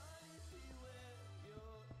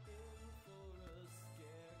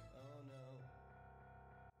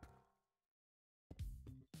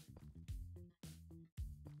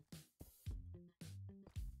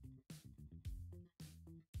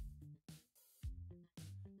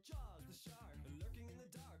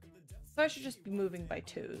 So I should just be moving by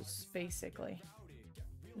twos, basically,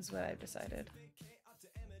 is what I've decided.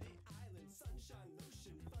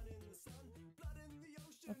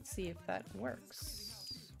 Let's see if that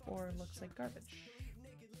works, or looks like garbage.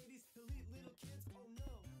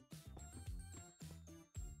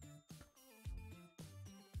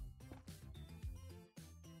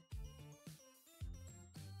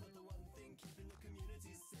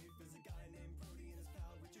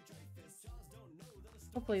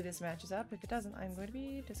 Hopefully this matches up. If it doesn't, I'm going to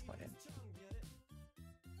be disappointed.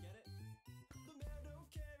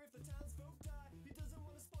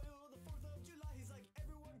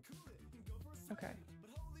 Okay.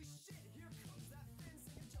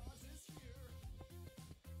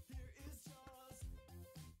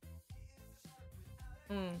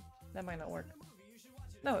 That might not work.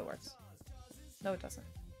 No, it works. No, it doesn't.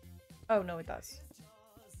 Oh, no, it does.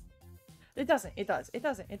 It doesn't. It does. It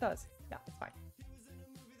doesn't. It does. Yeah, it's fine.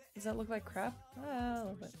 Does that look like crap? A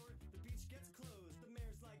little bit.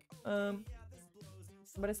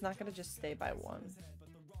 But it's not gonna just stay by one.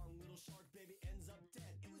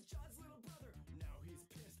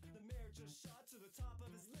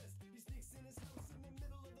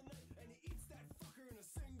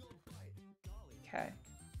 Okay.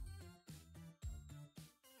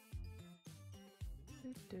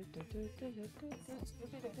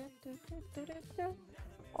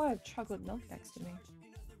 Oh, I have chocolate milk next to me.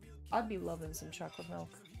 I'd be loving some chocolate milk.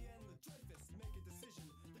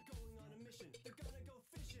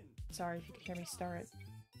 Sorry if you could hear me stir it.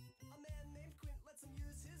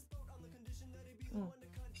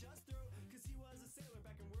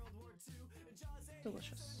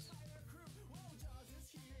 Delicious.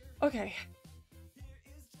 Okay.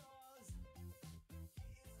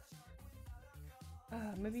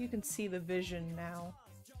 Maybe you can see the vision now.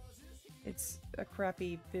 It's a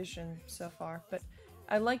crappy vision so far, but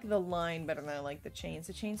I like the line better than I like the chains.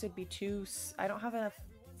 The chains would be too... I don't have enough...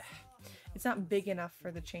 It's not big enough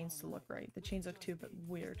for the chains to look right. The chains look too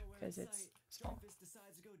weird because it's small.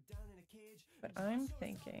 But I'm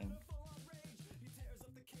thinking...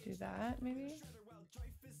 do that, maybe?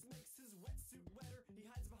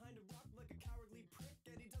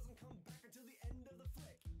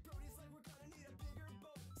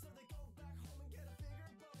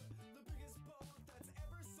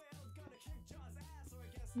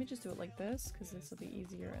 Let me just do it like this, because this will be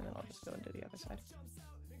easier, and then I'll just go and do the other side.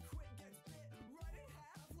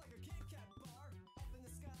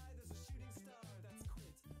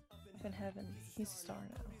 Up in heaven, he's a star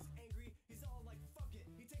now.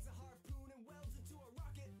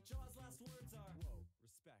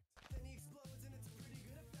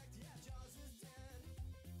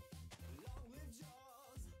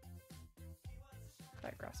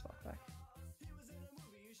 That grass walk back.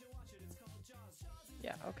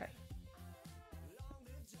 Yeah, okay.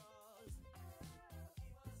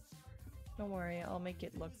 Don't worry, I'll make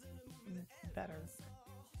it look better.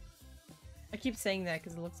 I keep saying that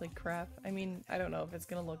because it looks like crap. I mean, I don't know if it's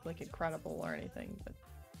gonna look like incredible or anything, but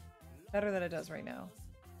better than it does right now.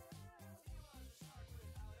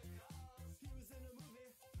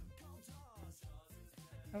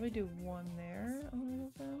 Probably do one there a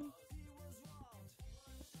little bit.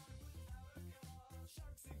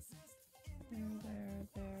 There,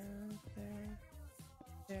 there, there,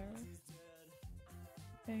 there.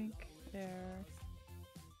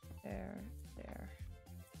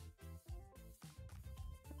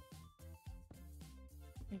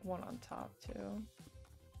 think one on top too.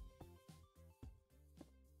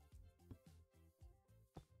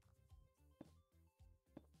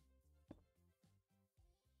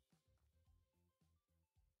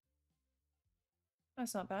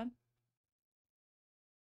 That's not bad.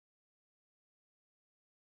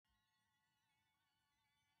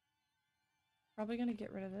 Probably gonna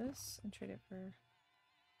get rid of this and trade it for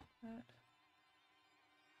that.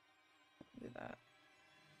 Do that.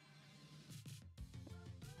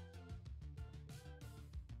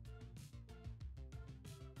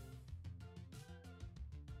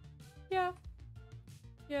 Yeah.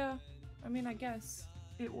 Yeah. I mean, I guess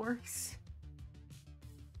it works.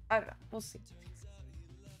 I don't know. We'll see.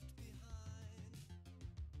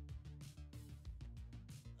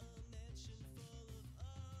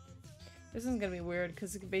 This is gonna be weird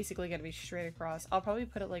because it's basically gonna be straight across. I'll probably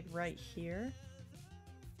put it like right here.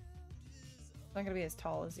 It's not gonna be as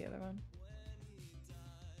tall as the other one.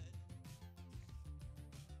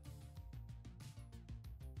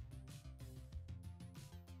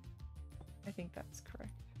 I think that's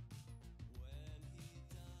correct.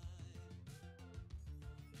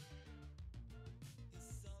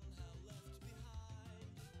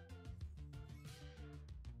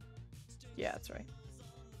 Yeah, that's right.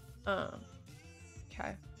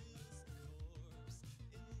 Okay.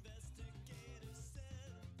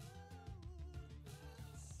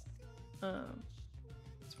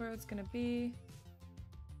 That's where it's gonna be.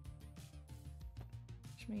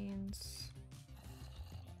 Which means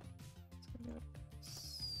it's gonna be like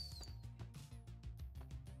this.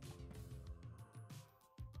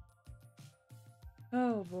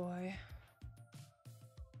 Oh boy.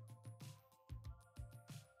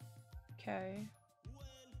 Okay.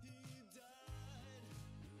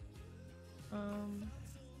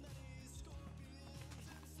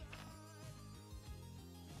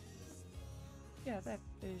 Yeah, that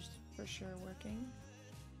is for sure working.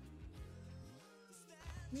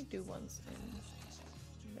 Let me do ones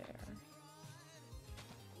in there.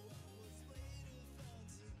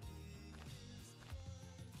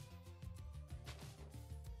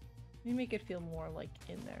 Let me make it feel more like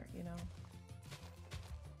in there, you know?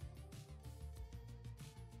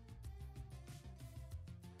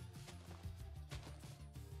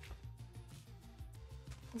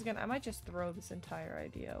 Once again, I might just throw this entire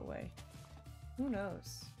idea away. Who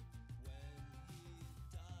knows?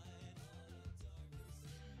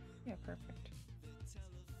 Yeah, perfect.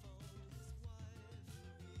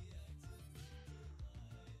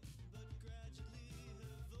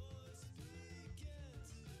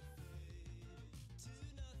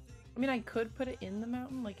 I mean, I could put it in the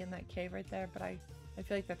mountain, like in that cave right there, but I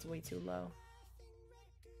feel like that's way too low.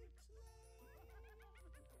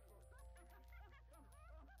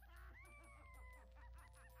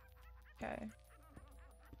 Okay.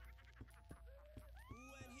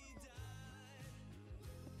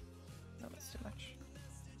 No, that's too much.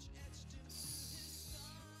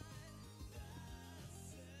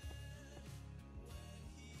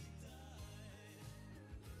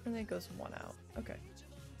 And then it goes one out. Okay.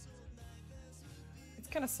 It's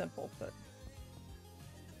kind of simple, but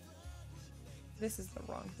this is the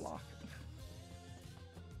wrong block.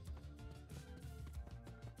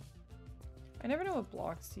 I never know what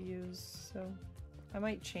blocks to use, so I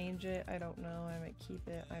might change it. I don't know. I might keep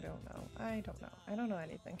it. I don't know. I don't know. I don't know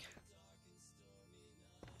anything.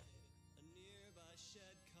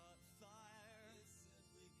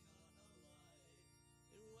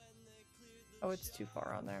 Oh, it's too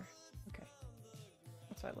far on there. Okay.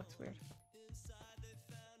 That's why it looks weird.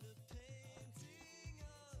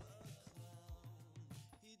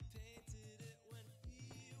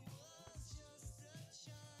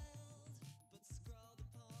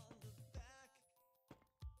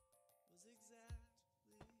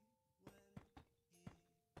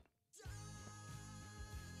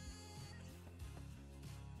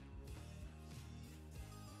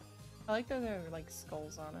 I like that there are like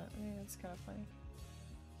skulls on it. I mean, it's kind of funny.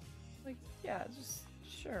 Like, yeah, just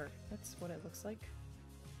sure. That's what it looks like.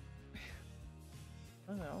 I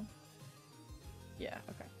don't know. Yeah,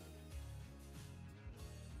 okay.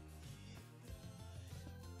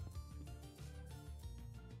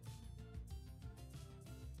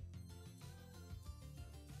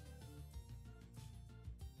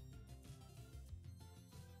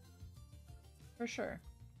 For sure.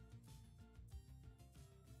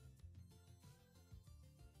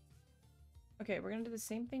 Okay, we're gonna do the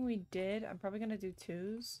same thing we did. I'm probably gonna do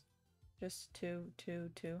twos. Just two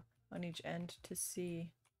on each end to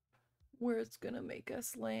see where it's gonna make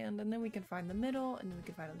us land. And then we can find the middle, and then we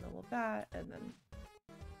can find the middle of that, and then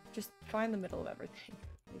just find the middle of everything,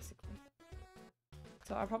 basically.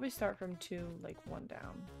 So I'll probably start from 2, like 1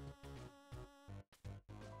 down.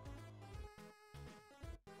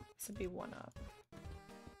 This would be 1 up.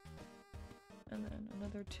 And then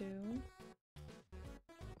another 2.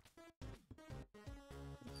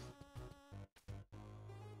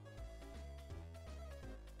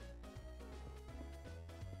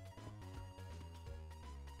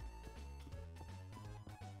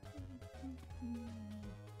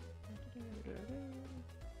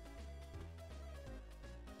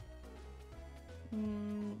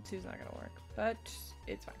 Two's not gonna work, but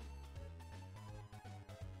it's fine.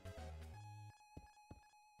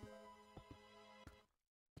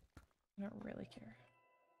 I don't really care.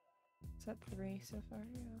 Is that 3 so far?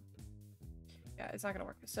 Yeah. Yeah, it's not gonna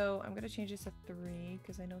work. So I'm gonna change this to 3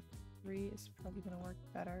 because I know 3 is probably gonna work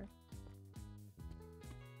better.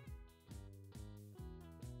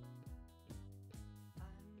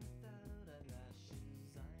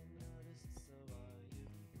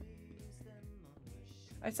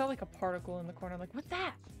 I saw like a particle in the corner. I'm like, what's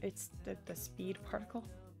that? It's the speed particle.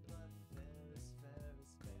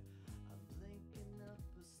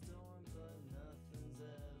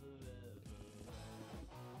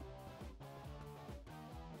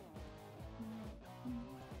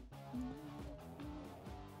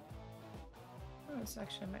 Oh, this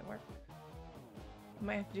actually might work. I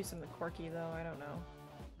might have to do something quirky though. I don't know.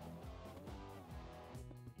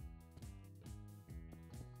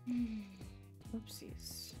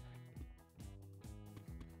 Oopsies.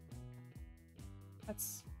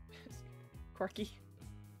 That's quirky.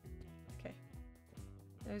 Okay.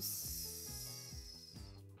 There's...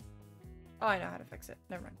 Oh, I know how to fix it.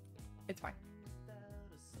 Never mind. It's fine.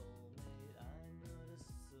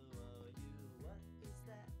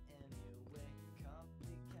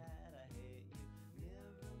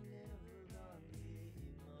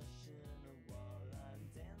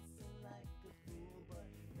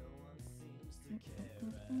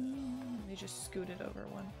 They just scooted over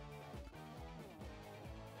one.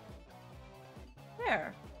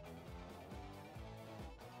 There.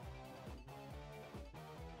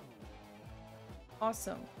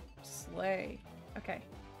 Awesome. Slay. Okay.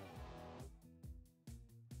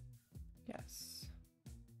 Yes.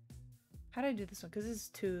 How did I do this one? Because this is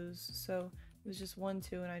 2s, so it was just 1,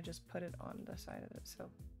 2, and I just put it on the side of it, so.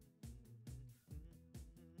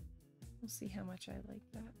 We'll see how much I like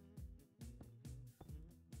that.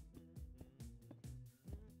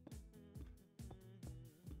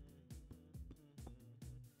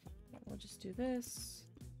 We'll just do this,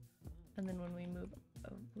 and then when we move,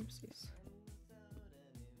 oh, oopsies.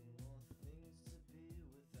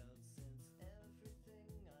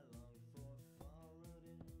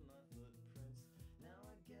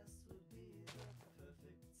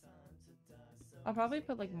 I'll probably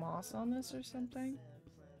put like moss on this or something.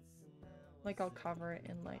 Like I'll cover it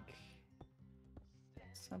in like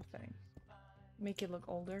something. Make it look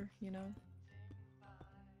older, you know?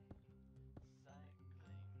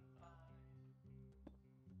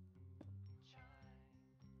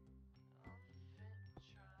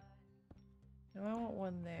 Now I want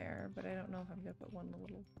one there, but I don't know if I'm gonna put one a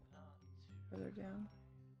little further down.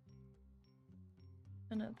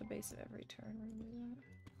 And at the base of every turn, we're gonna do that.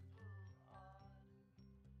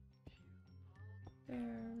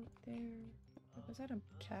 There. Was that a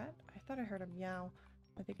cat? I thought I heard a meow.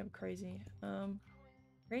 I think I'm crazy.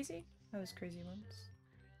 Crazy? That was crazy once.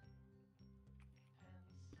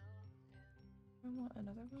 I want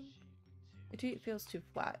another one. It feels too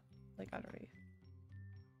flat, like underneath.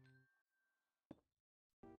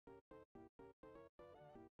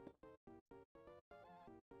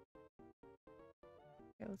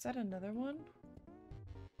 Okay, let's add another one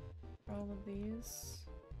for all of these.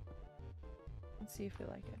 Let's see if we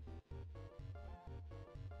like it.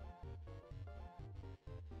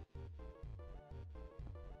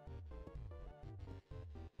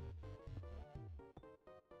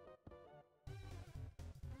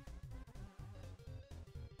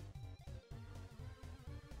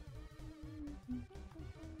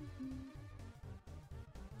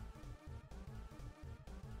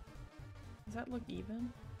 Does that look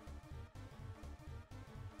even?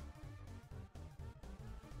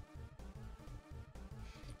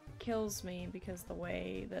 Kills me because the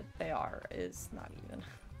way that they are is not even.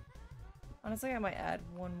 Honestly, I might add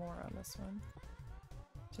one more on this one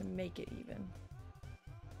to make it even.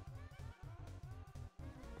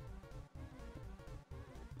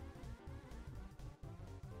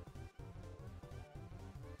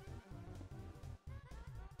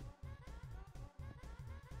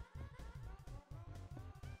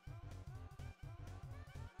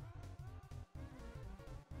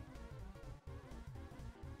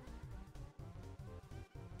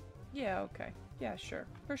 Yeah, okay. Yeah, sure.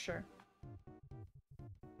 For sure.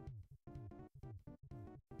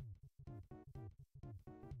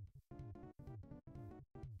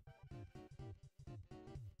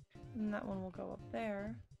 And that one will go up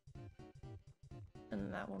there.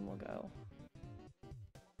 And that one will go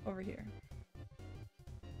over here.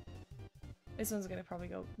 This one's gonna probably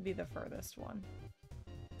be the furthest one.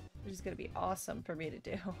 Which is gonna be awesome for me to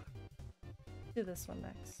do. Do this one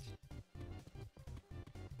next.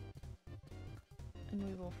 And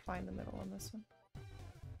we will find the middle on this one.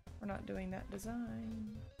 We're not doing that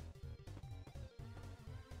design.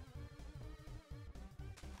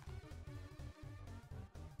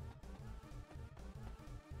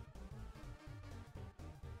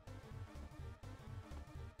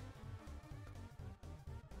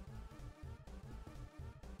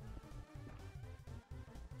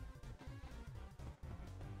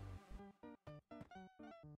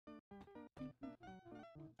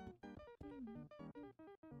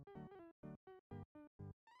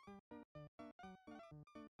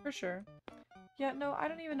 For sure. Yeah, no, I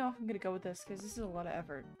don't even know if I'm gonna go with this because this is a lot of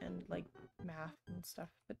effort and like math and stuff,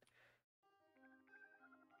 but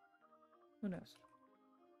who knows?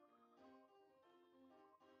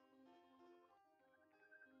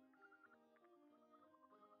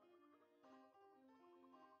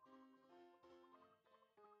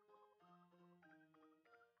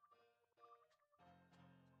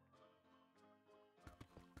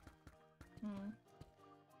 Hmm.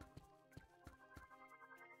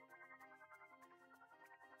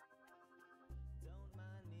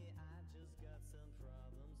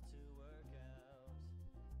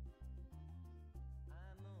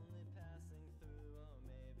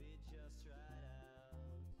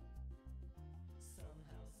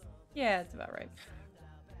 Yeah, it's about right.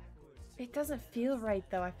 It doesn't feel right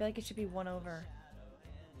though. I feel like it should be one over.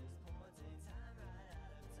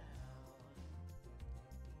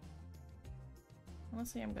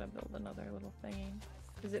 Honestly, I'm gonna build another little thingy.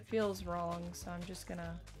 Because it feels wrong, so I'm just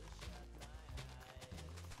gonna...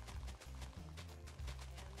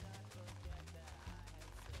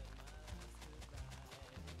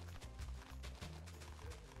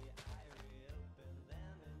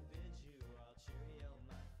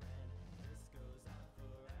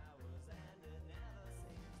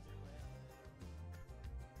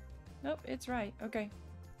 Nope, it's right. Okay.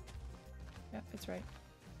 Yep, it's right.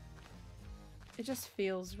 It just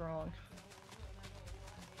feels wrong.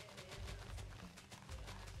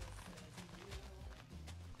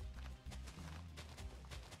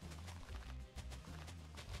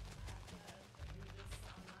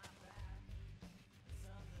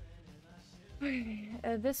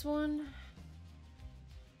 Okay, this one...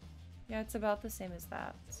 Yeah, it's about the same as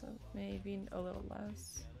that, so maybe a little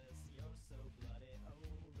less.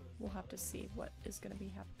 We'll have to see what is going to be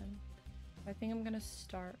happening. I think I'm going to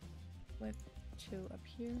start with 2 up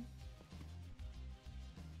here.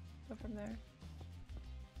 Go from there.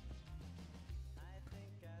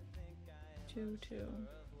 2, 2.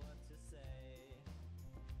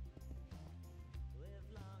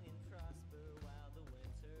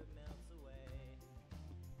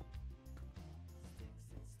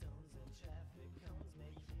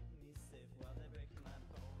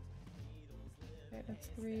 Okay, that's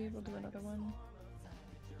 3. We'll do another one.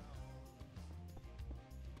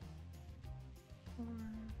 4.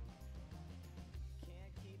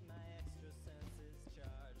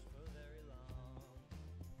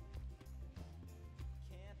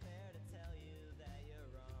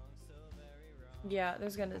 Yeah,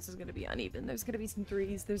 this is gonna be uneven. There's gonna be some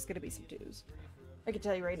 3s, there's gonna be some 2s. I can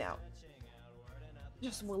tell you right now.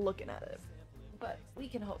 Just we're looking at it. But we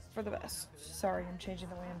can hope for the best. Sorry, I'm changing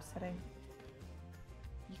the way I'm sitting.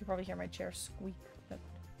 You can probably hear my chair squeak,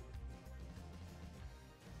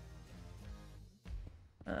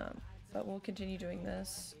 but we'll continue doing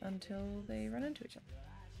this until they run into each other.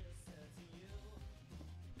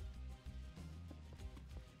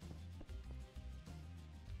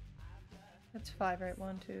 That's 5, right?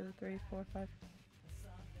 1, 2, 3, 4, 5.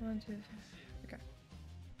 1, 2, 3. Okay.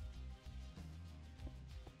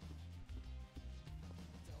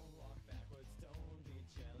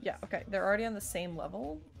 Yeah, okay. They're already on the same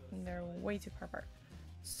level, and they're way too far apart.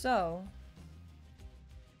 So...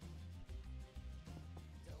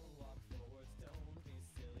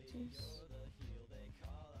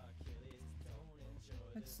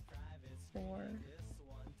 That's 4.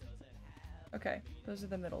 Okay, those are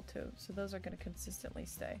the middle 2, so those are going to consistently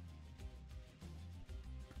stay.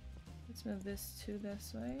 Let's move this 2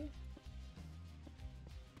 this way.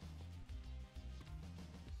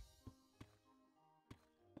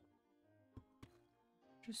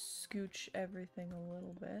 Just scooch everything a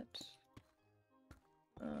little bit.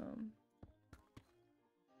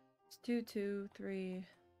 Let's do 2, 3.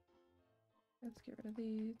 Let's get rid of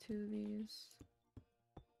these, 2 of these.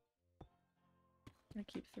 I'm gonna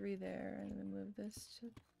keep 3 there and then move this to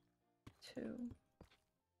 2.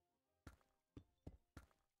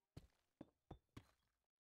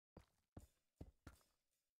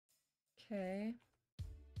 Okay.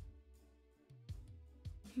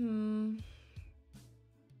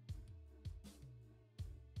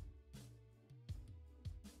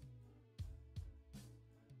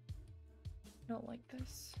 I don't like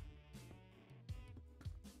this.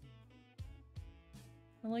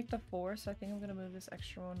 I like the 4, so I think I'm gonna move this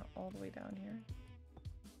extra one all the way down here.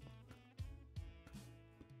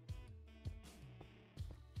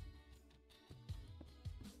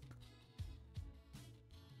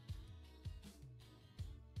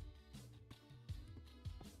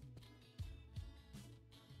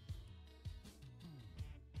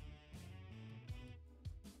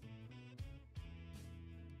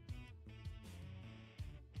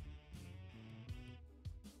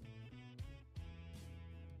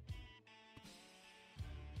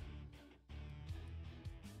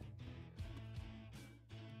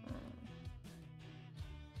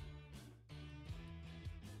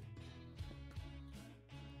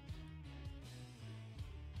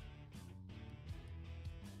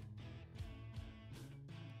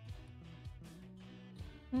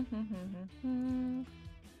 Nope,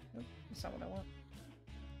 that's not what I want.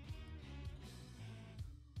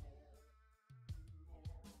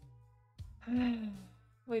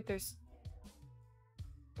 Wait, there's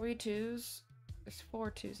 3 2s? There's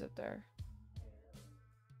 4 2s up there.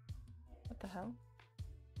 What the hell?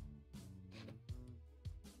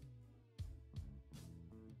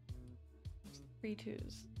 There's 3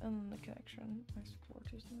 2s and then the connection. There's 4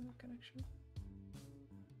 2s and then the connection.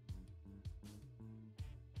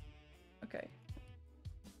 Okay.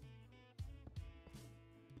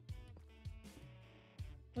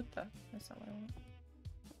 What the? That's not what I want.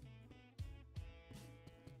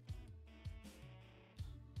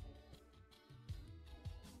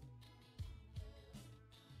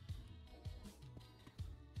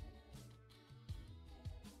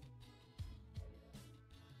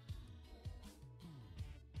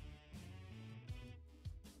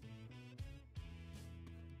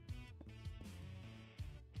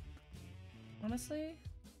 Honestly,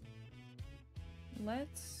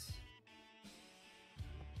 let's...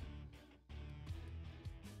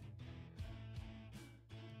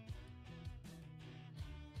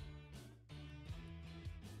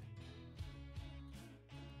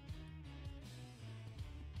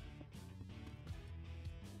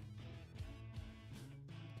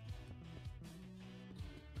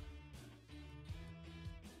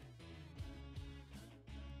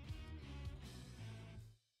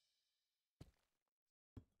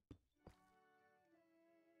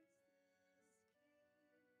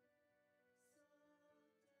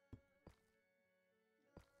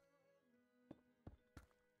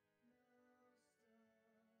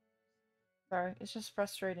 Sorry, it's just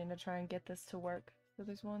frustrating to try and get this to work. So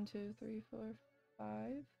there's 1, 2, 3, 4, 5.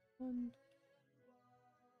 1,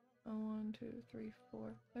 2, 3,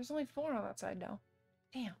 4. There's only 4 on that side now.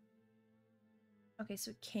 Damn. Okay,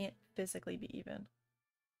 so it can't physically be even.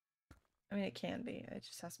 I mean, it can be. It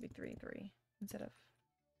just has to be 3, 3 instead of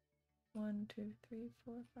 1, 2, 3,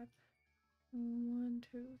 4, 5. 1,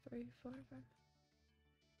 2, 3, 4, 5.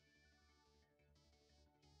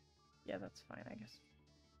 Yeah, that's fine, I guess.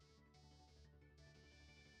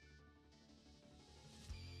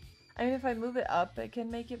 I mean, if I move it up, it can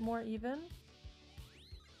make it more even.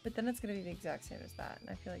 But then it's gonna be the exact same as that, and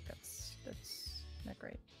I feel like that's not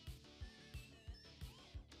great.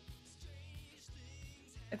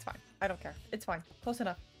 It's fine. I don't care. It's fine. Close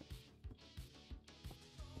enough.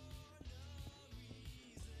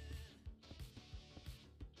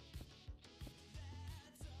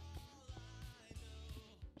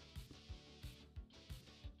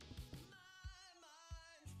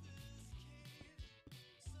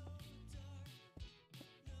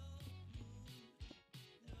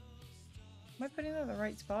 Am I putting it in the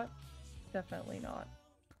right spot? Definitely not.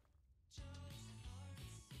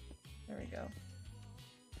 There we go.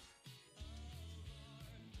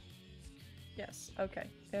 Yes,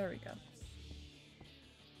 okay. There we go.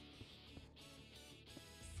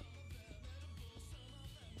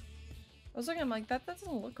 I was looking, I'm like, that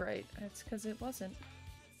doesn't look right. It's because it wasn't.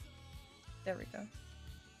 There we go.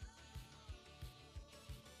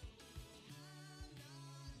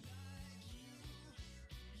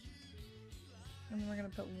 And then we're gonna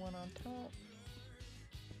put 1 on top.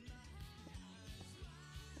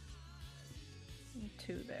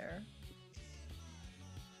 2 there.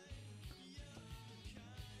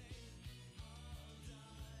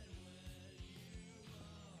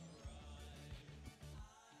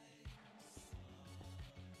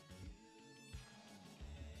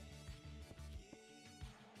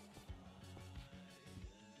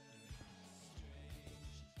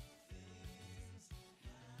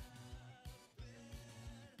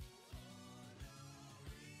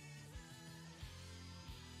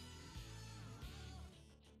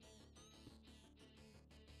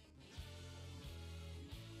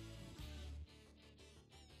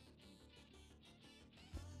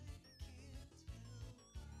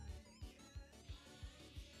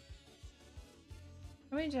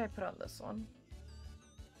 How many did I put on this one?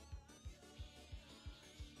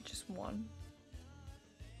 Just 1.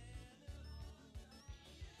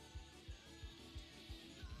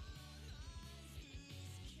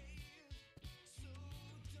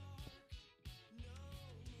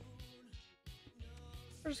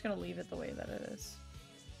 We're just gonna leave it the way that it is.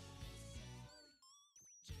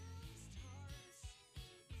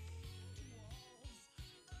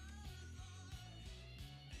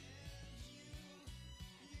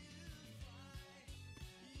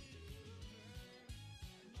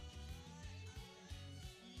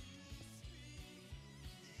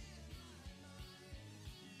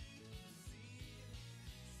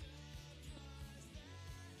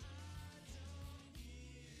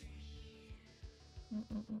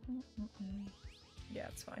 Yeah,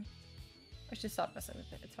 it's fine. I should stop messing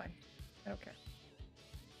with it. It's fine. I don't care.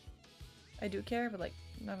 I do care, but like,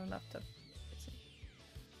 not enough to fix it.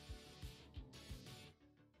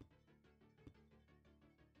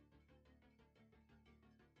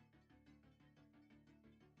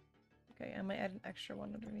 Okay, I might add an extra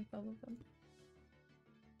one underneath all of them.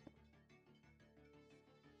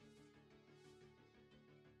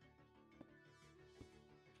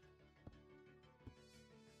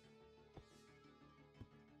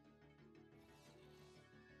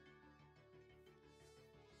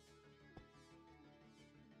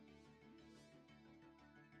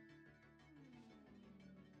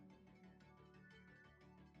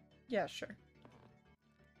 Yeah, sure.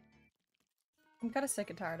 I'm kind of sick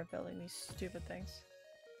and tired of building these stupid things.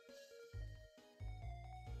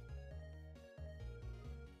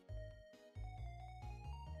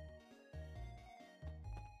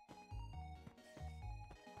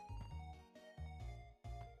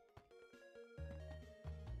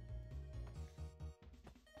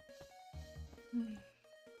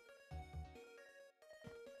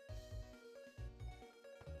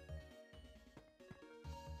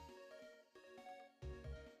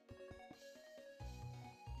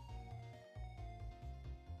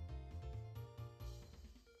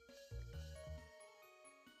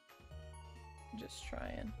 Just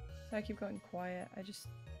trying. So I keep going quiet. I just...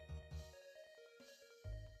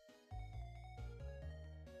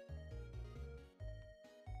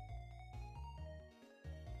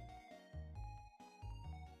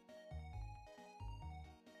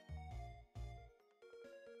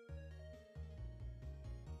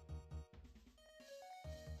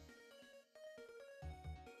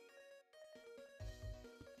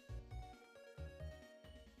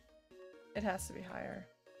 It has to be higher.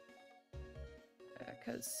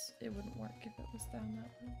 Because it wouldn't work if it was down that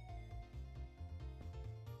way.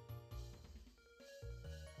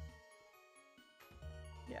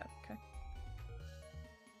 Yeah, okay.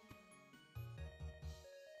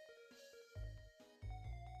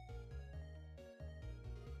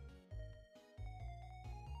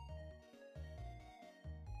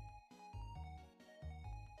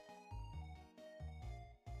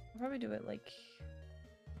 I'll probably do it like...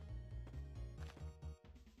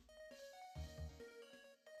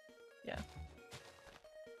 Yeah.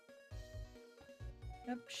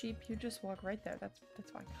 Yep, sheep, you just walk right there. That's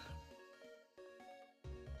fine.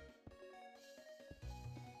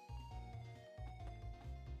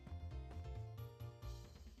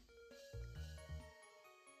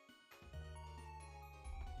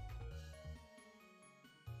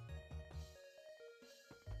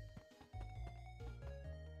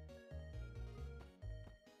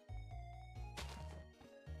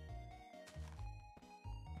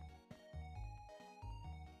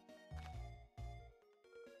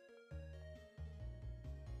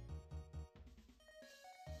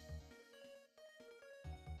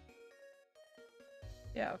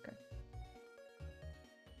 Yeah, okay.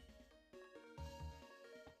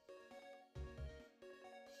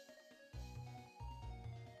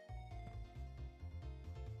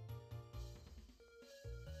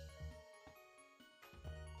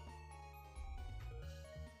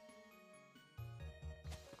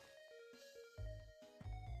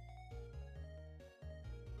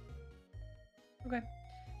 Okay.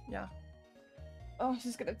 Yeah. Oh, this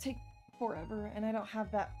is gonna take forever, and I don't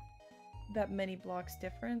have that many blocks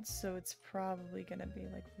difference, so it's probably gonna be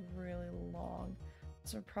like really long.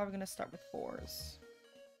 So we're probably gonna start with 4s.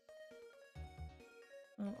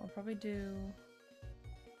 I'll probably do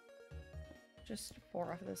just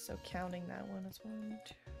 4 off of this, so counting that one as 1,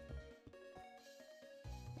 2.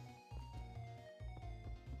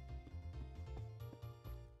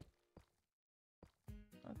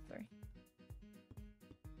 Oh, 3.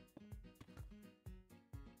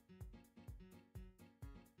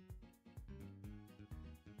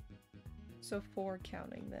 So 4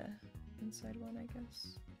 counting the inside one, I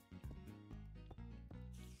guess.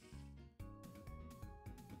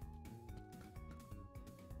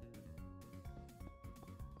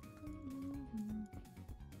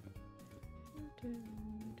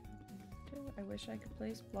 I wish I could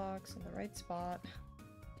place blocks in the right spot.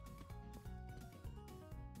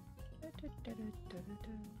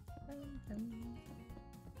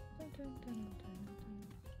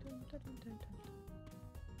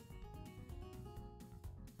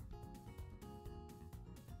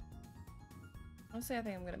 Honestly, I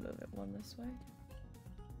think I'm gonna move it 1 this way.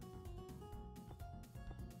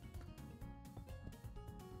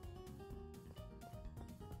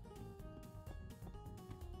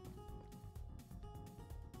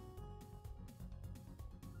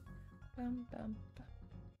 Bum, bum, bum.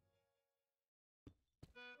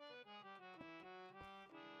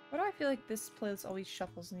 Why do I feel like this playlist always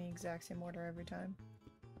shuffles in the exact same order every time?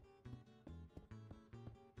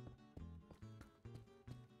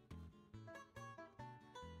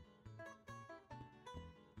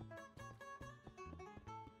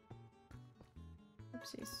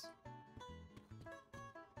 Oopsies.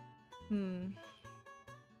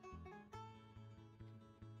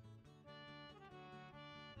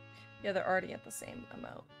 Yeah, they're already at the same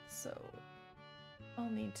amount, so I'll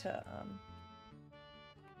need to,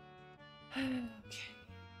 okay.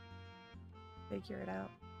 Figure it out.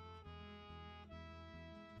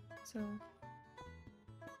 So,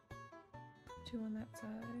 2 on that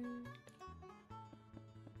side.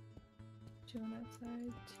 2 on that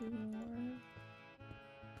side, 2 more.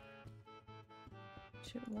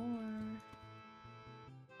 2 more.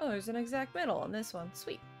 Oh, there's an exact middle on this one.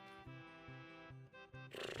 Sweet.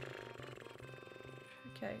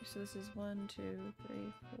 Okay, so this is 1, 2,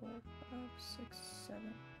 3, 4, 5, 6,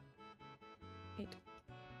 7, 8.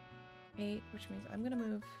 8, which means I'm gonna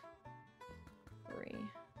move 3.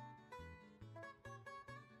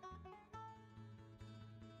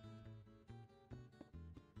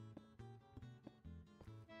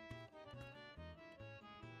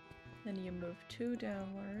 Then you move 2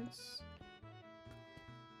 downwards.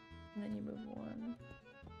 And then you move 1.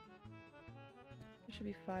 There should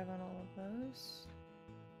be 5 on all of those.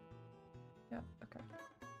 Yep, okay.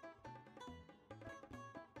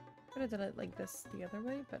 Could have done it like this the other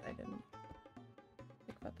way, but I didn't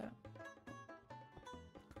think about that.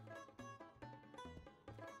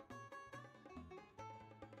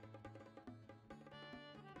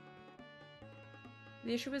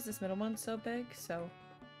 The issue is this middle one's so big, so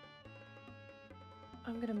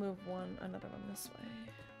I'm gonna move another one this way.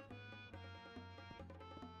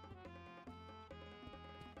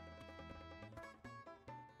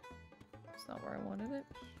 It's not where I wanted it.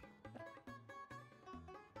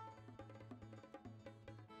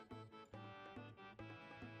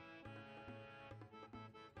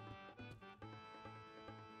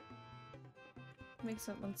 Makes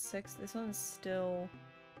that one 6. This one's still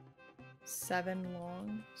 7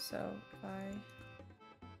 long, so if I...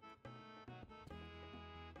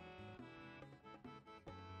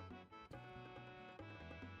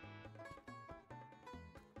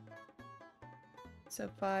 So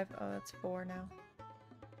 5, oh that's 4 now.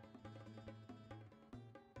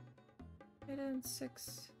 8 and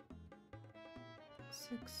 6.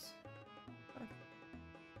 6. 5.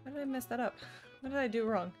 How did I mess that up? What did I do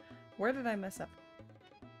wrong? Where did I mess up?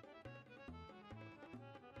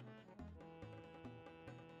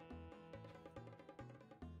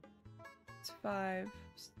 It's 5,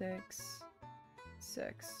 6,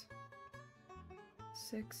 6.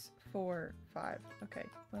 6, 4, 5. Okay,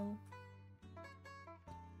 well...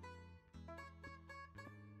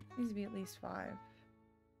 needs to be at least 5.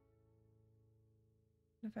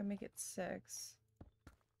 If I make it 6,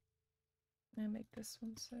 I make this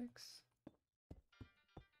one 6.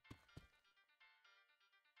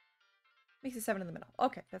 Makes it 7 in the middle.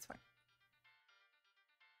 Okay, that's fine.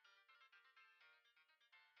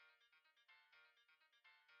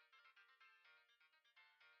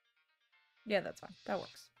 Yeah, that's fine. That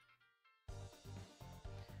works.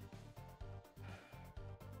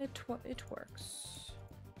 It works.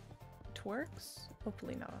 It works?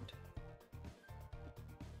 Hopefully not.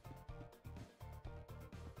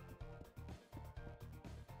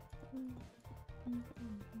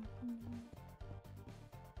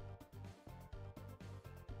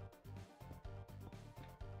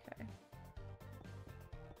 Okay.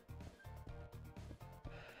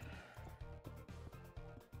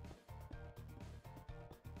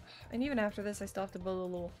 And even after this, I still have to build a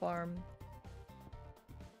little farm.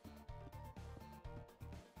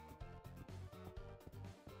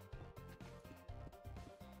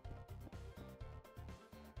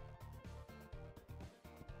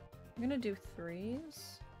 I'm gonna do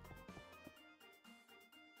 3s.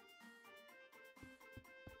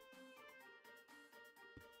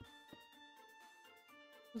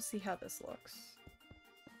 We'll see how this looks.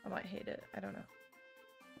 I might hate it. I don't know.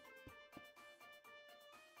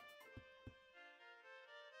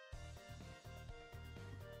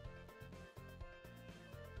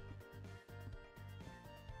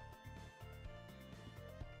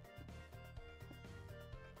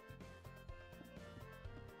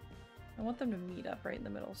 I want them to meet up right in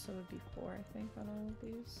the middle, so it would be 4, I think, on all of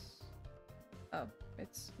these. Oh,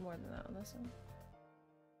 it's more than that on this one.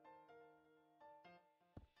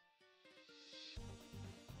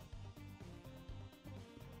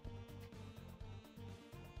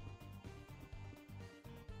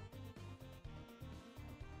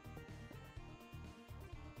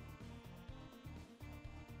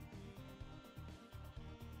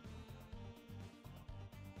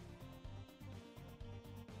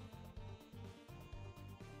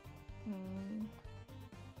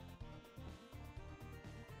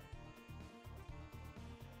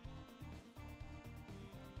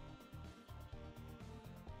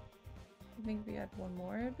 I think if we had one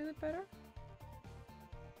more, it'd be better.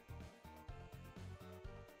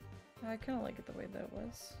 I kind of like it the way that it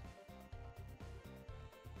was.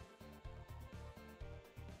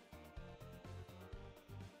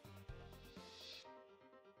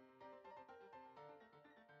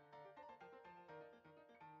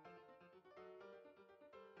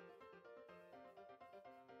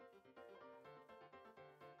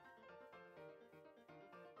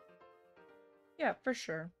 Yeah, for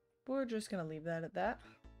sure. We're just gonna leave that at that.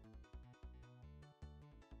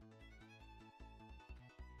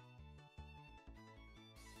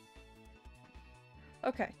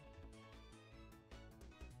 Okay.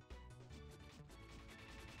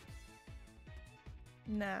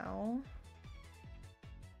 Now,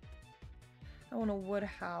 I want a wood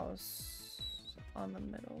house on the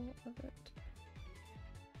middle of it.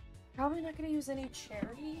 Probably not gonna use any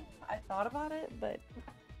cherry. I thought about it, but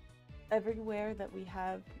everywhere that we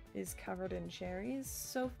have is covered in cherries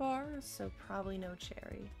so far, so probably no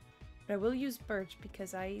cherry. But I will use birch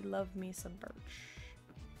because I love me some birch.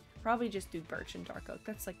 Probably just do birch and dark oak.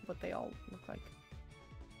 That's like what they all look like.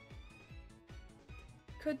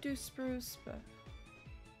 Could do spruce, but...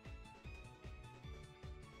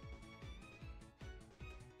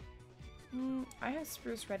 I have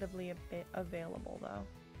spruce readily available though.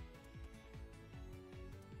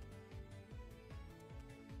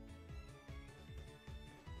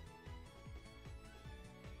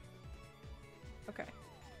 Okay.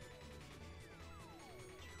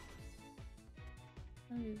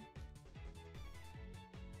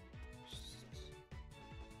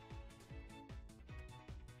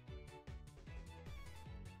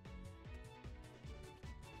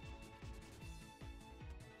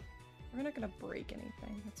 We're not gonna break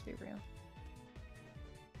anything, let's be real.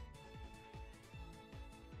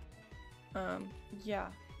 Yeah,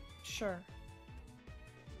 sure.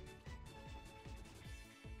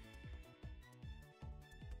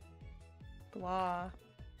 Blah.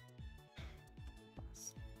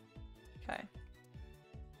 Okay.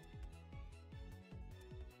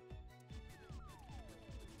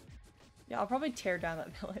 Yeah, I'll probably tear down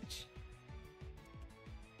that village.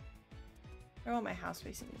 I want my house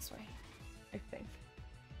facing this way, I think.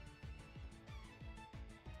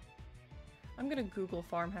 I'm gonna Google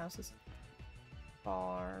farmhouses.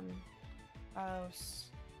 Farm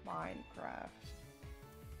house Minecraft.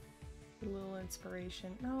 A little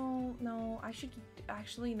inspiration. No, I should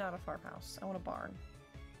actually not a farmhouse. I want a barn.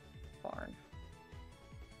 Barn.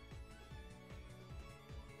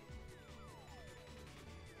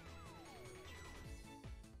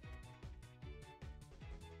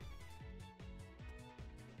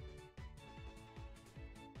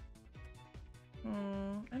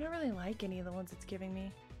 I don't really like any of the ones it's giving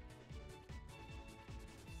me.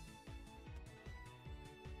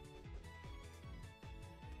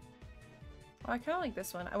 Oh, I kind of like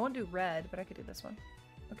this one. I won't do red, but I could do this one.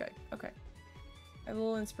 Okay, okay. I have a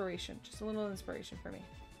little inspiration. Just a little inspiration for me.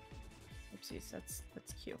 Oopsies, that's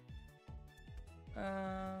cute.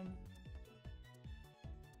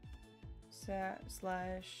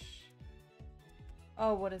 Slash...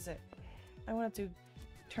 Oh, what is it? I wanted to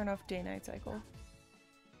turn off day-night cycle.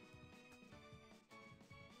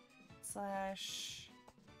 Slash...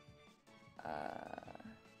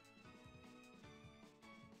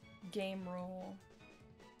 game rule.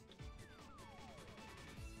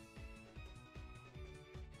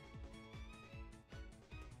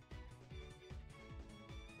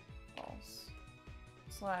 False.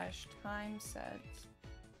 Slash time set.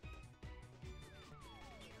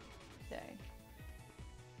 Day.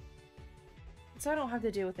 So I don't have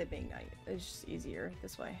to deal with it being night. It's just easier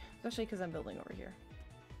this way. Especially because I'm building over here.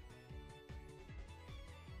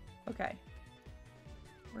 Okay.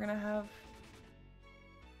 We're gonna have...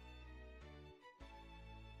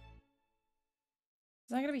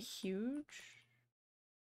 It's not gonna be huge.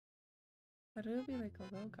 But it'll be like a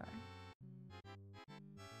little guy.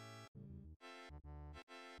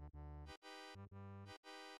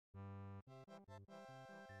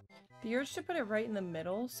 The urge to put it right in the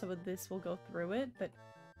middle so this will go through it, but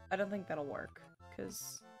I don't think that'll work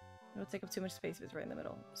because it'll take up too much space if it's right in the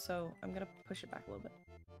middle. So I'm gonna push it back a little bit.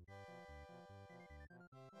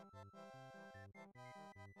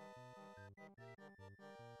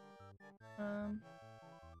 I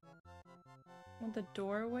want the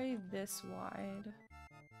doorway this wide.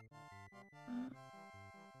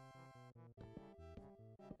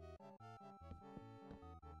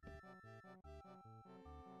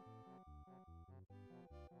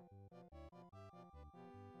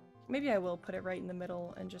 Maybe I will put it right in the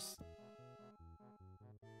middle and just...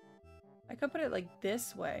 I could put it like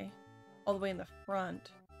this way, all the way in the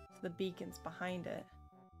front, so the beacon's behind it.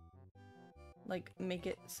 Like, make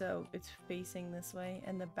it so it's facing this way,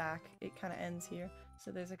 and the back, it kind of ends here. So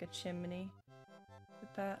there's like a chimney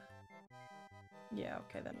with that. Yeah,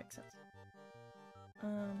 okay, that makes sense. I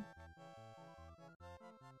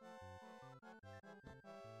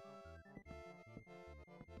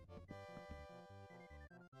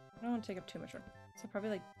don't want to take up too much room. So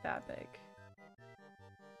probably like that big.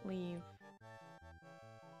 Leave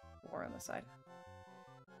 4 on the side.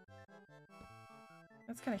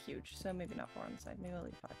 That's kind of huge, so maybe not 4 on the side. Maybe I'll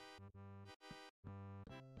leave 5.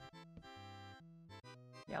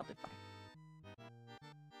 Yeah, I'll do 5.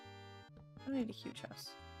 I don't need a huge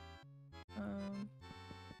house. I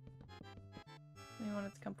want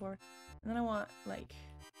it to come forward. And then I want, like...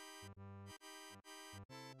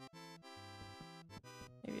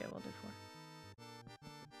 Maybe I will do 4.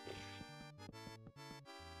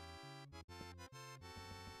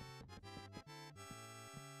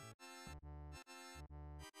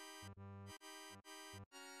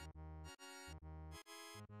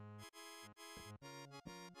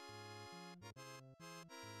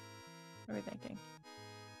 What are we thinking?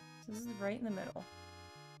 So this is right in the middle.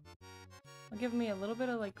 It'll give me a little bit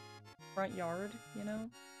of like front yard, you know?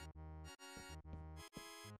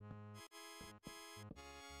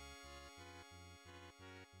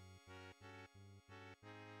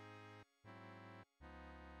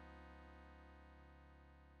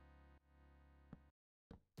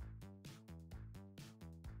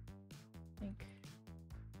 I think.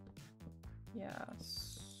 Yeah,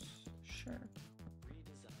 sure.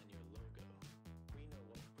 Redesign your logo. We know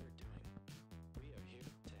what we're doing. We are here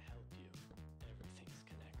to help you. Everything's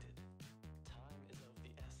connected. Time is of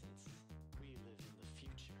the essence. We live in the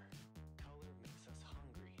future. Color makes us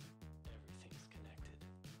hungry. Everything's connected.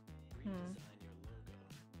 Redesign your logo.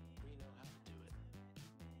 We know how to do it.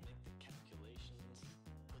 Make the calculations.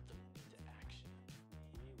 Put them into action.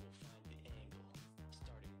 We will find the angle.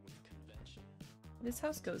 Starting with convention. This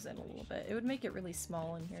house goes in a little bit. It would make it really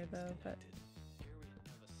small in here though, but... Here we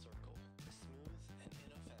have a circle, smooth and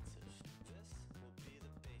inoffensive. This will be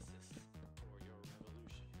the basis for your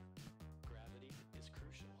revolution. Gravity is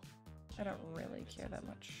crucial. I don't really care that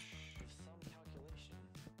much. With some calculation,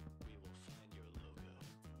 we will find your logo.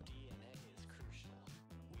 DNA is crucial.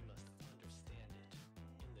 We must understand it.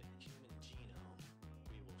 In the human genome,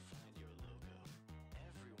 we will find your logo.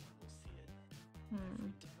 Everyone will see it.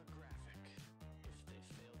 Every demographic. If they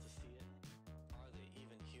fail to see it, are they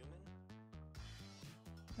even human?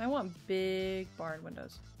 I want big barn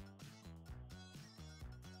windows.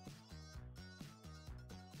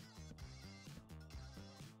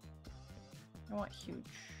 I want huge.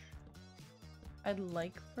 I'd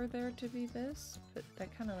like for there to be this, but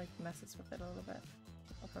that kind of like messes with it a little bit.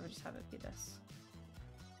 I'll probably just have it be this.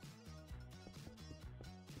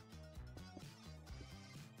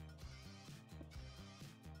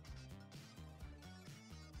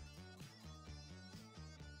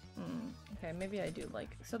 Okay, maybe I do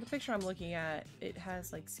like... So the picture I'm looking at, it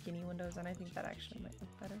has like skinny windows, and I think that actually might look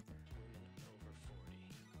better.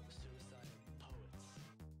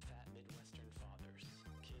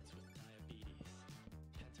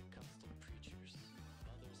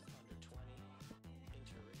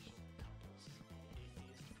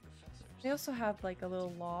 They also have like a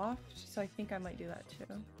little loft, so I think I might do that too.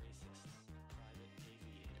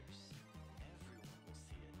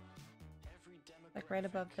 Like right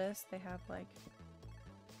above this, they have like...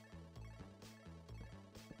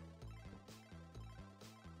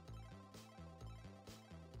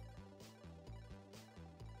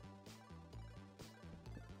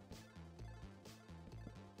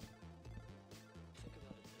 Think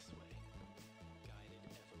about it this way. Guided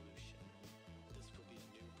evolution. This will be a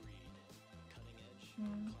new breed. Cutting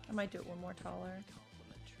edge. I might do it one more taller.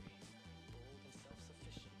 Complementary. Bold and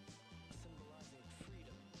self-sufficient. Symbolizing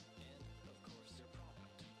freedom. And, of course, their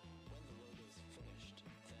product. When the logo is finished,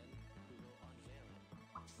 then we will unveil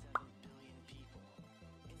it. 7 billion people.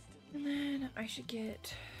 Instantly And then I should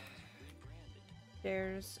get... branded.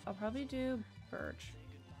 There's... I'll probably do birch. Say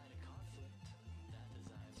goodbye to conflict. That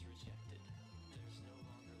design's rejected. There's no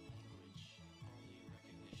longer language, only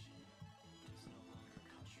recognition. There's no longer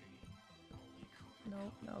country, only Coca-Cola.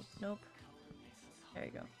 Nope, nope, nope. Color makes us There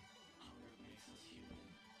you go. hunger makes us human.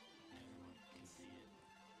 Everyone can see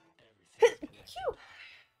it. Everything's Phew!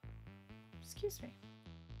 Excuse me.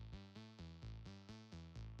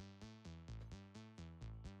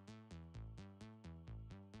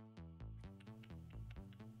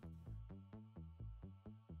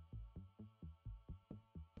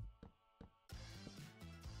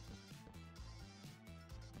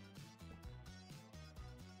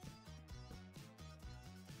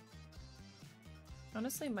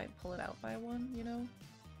 Honestly, might pull it out by one, you know?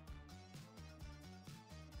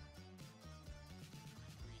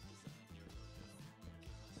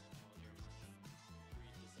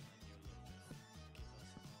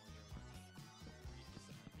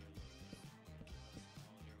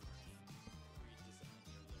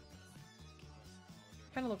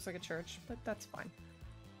 Kind of looks like a church, but that's fine.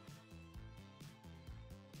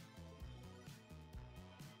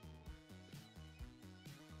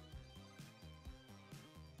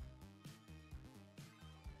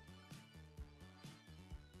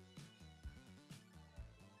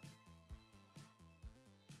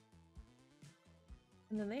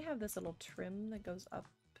 And then they have this little trim that goes up.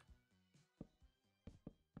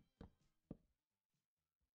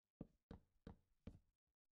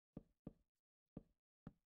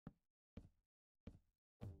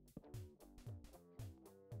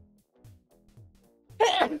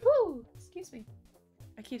 Woo! Excuse me.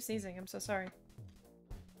 I keep sneezing, I'm so sorry.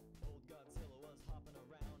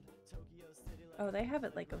 Oh, they have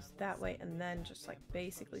it like goes that way and then just like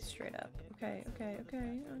basically straight up. Okay, okay,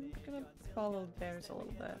 okay. I'm gonna follow theirs a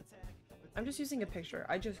little bit. I'm just using a picture.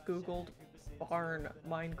 I just googled barn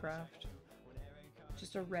Minecraft.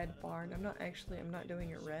 Just a red barn. I'm not doing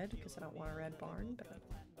it red because I don't want a red barn, but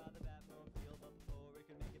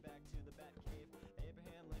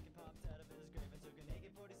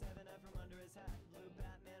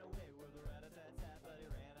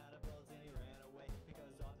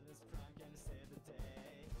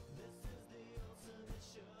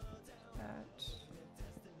that.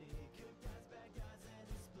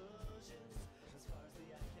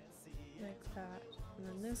 Like that. And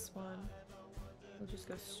then this one, we'll just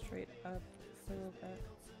go straight up a little bit.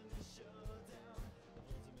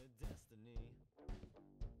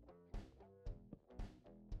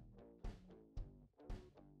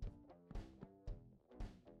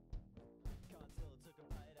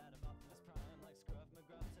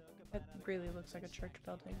 It really looks like a church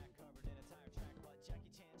building.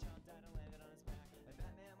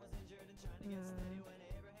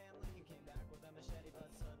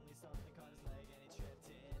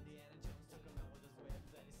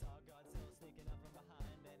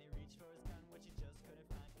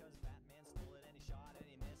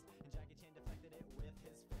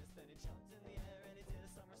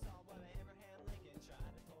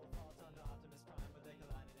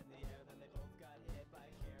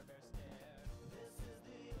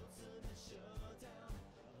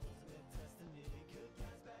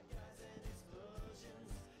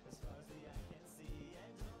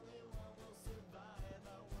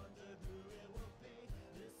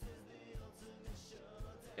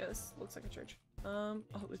 Yeah, this looks like a church. Oh,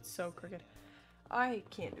 it's so crooked. I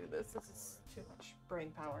can't do this. This is too much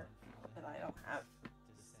brain power that I don't have.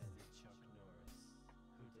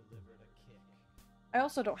 I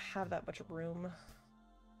also don't have that much room.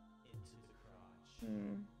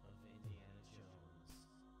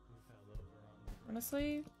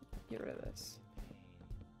 Honestly, get rid of this.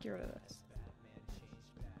 Get rid of this.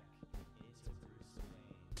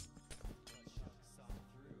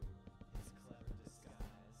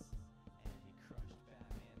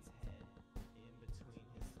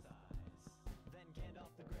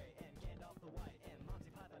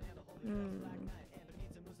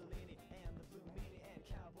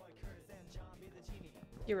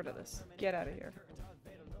 Get rid of this. Get out of here.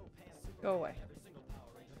 Go away.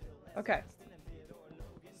 Okay.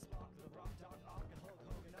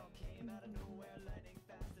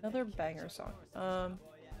 Another banger song.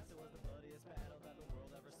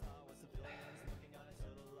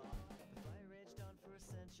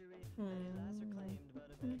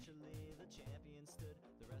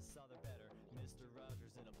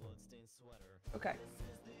 Okay.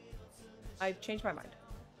 I've changed my mind.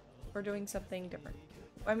 We're doing something different.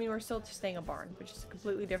 I mean, we're still staying a barn, which is a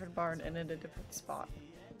completely different barn and in a different spot.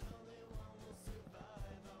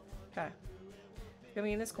 Okay.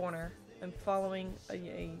 Coming in this corner. I'm following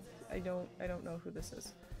I don't know who this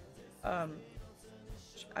is. I'm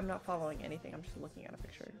not following anything. I'm just looking at a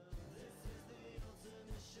picture.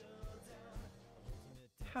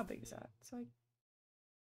 How big is that? It's like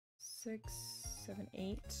 6, 7,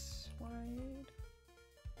 8 wide.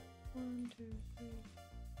 1, 2, 3.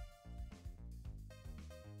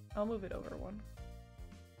 I'll move it over one.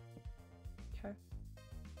 Okay.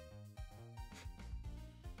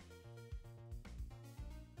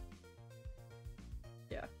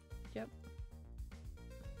 Yeah. Yep.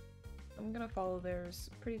 I'm gonna follow theirs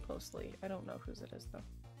pretty closely. I don't know whose it is though.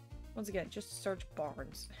 Once again, just search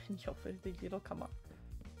barns and it'll come up.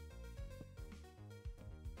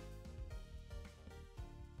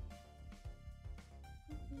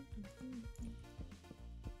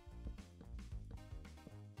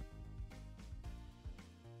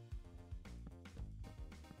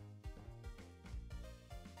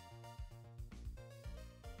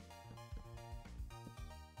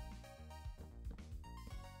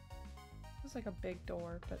 It's like a big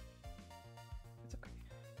door, but it's okay.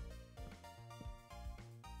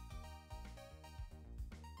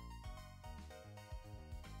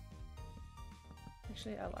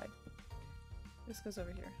 Actually, I lied. This goes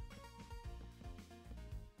over here.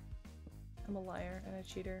 I'm a liar and a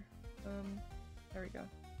cheater. There we go.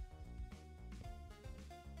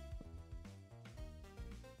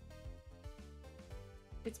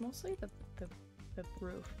 It's mostly the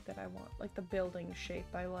roof that I want, like the building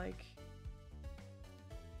shape I like.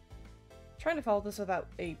 Trying to follow this without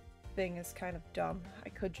a thing is kind of dumb. I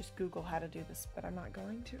could just Google how to do this, but I'm not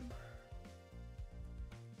going to.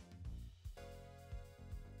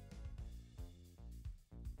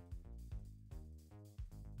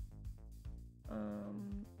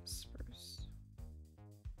 Spruce.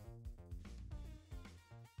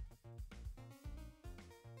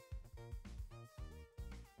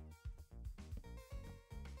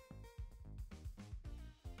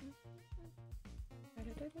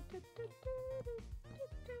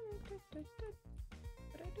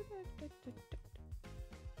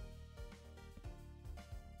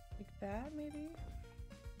 Like that, maybe?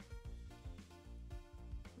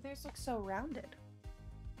 Theirs looks so rounded.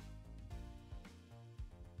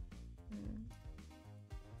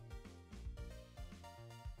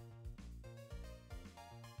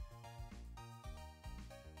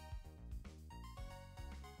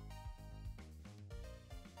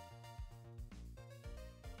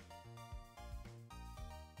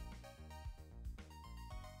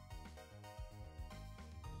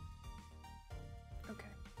 Okay.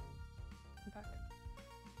 I'm back.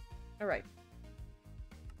 Alright.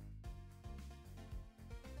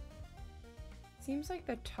 Seems like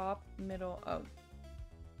the top, middle, oh.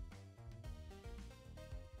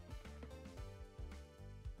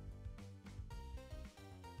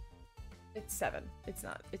 It's 7. It's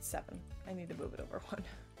not. It's 7. I need to move it over one.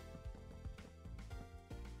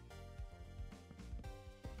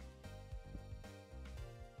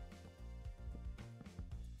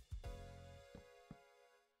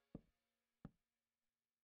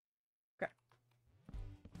 Okay.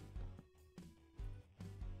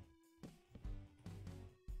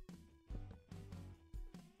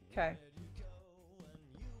 Okay.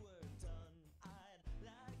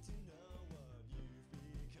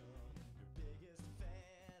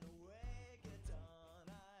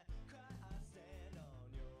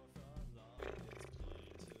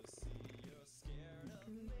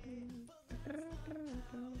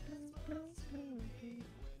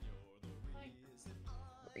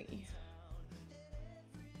 Three.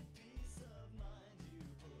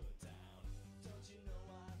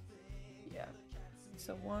 Yeah.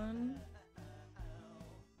 So 1,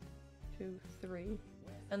 2, 3,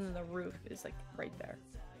 and then the roof is like right there.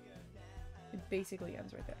 It basically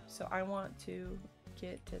ends right there. So I want to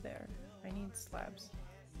get to there. I need slabs.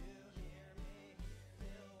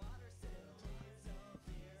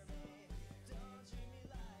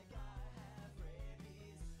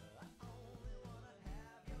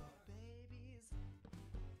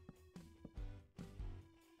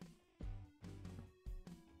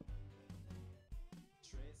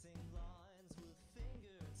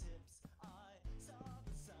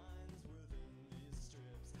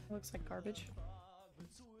 Looks like garbage.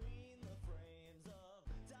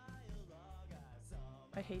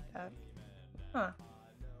 I hate that. Huh.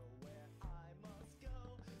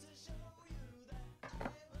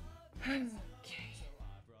 Okay.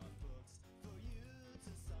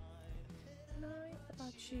 I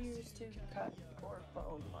thought she used to cut your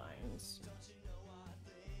phone lines.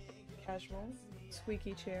 Casual.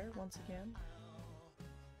 Squeaky chair once again.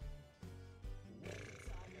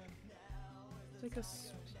 It's like a...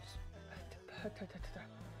 I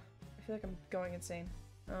feel like I'm going insane.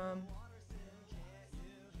 Let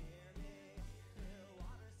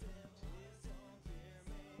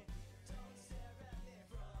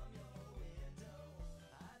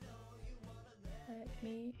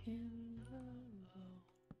me in the room.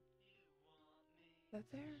 Is that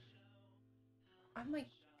there? I'm like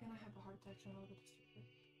gonna have a heart attack, so I'm a little bit stupid.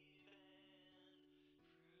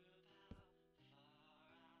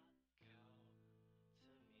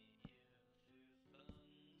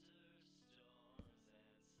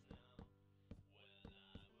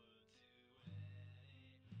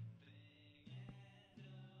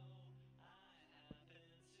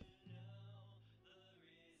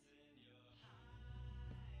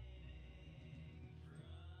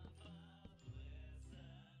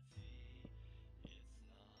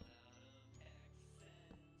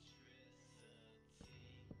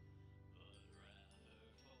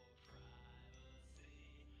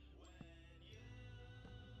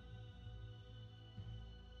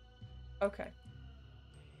 Okay.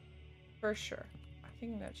 For sure. I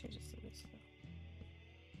think I'm gonna change this to this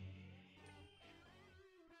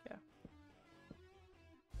though. Yeah.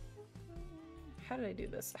 How did I do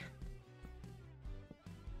this?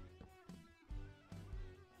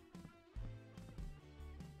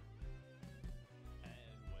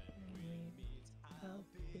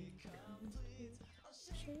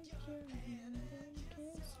 Shake your hand and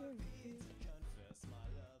kiss your feet.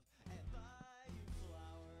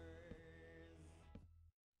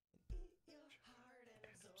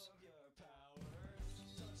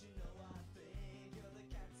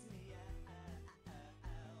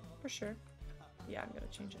 For sure. Yeah, I'm gonna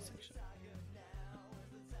change this section.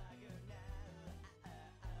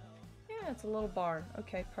 Yeah, it's a little bar.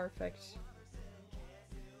 Okay, perfect.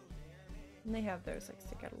 And they have theirs like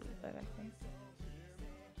stick out a little bit, I think.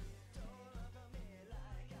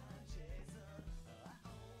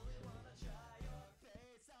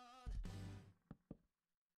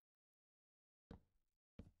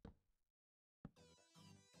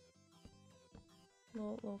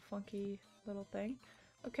 Little funky little thing.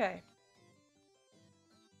 Okay.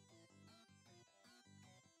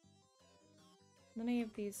 Many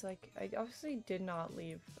of these, like, I obviously did not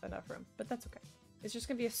leave enough room, but that's okay. It's just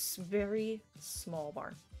gonna be a very small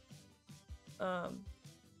barn. I'll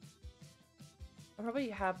probably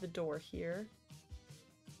have the door here,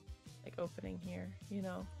 like opening here, you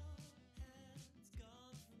know.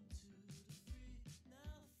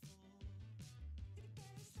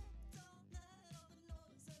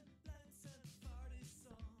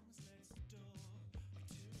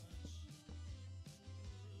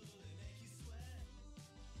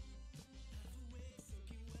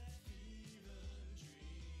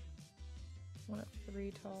 One at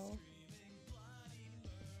 3 tall.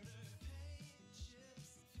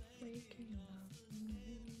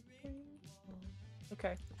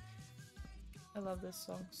 Okay. I love this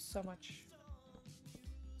song so much.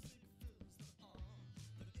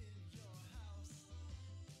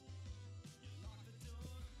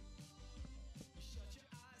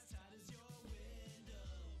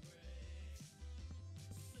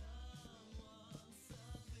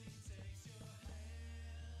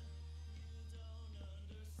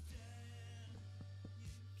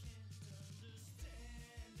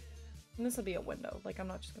 And this will be a window, like I'm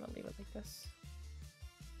not just gonna leave it like this.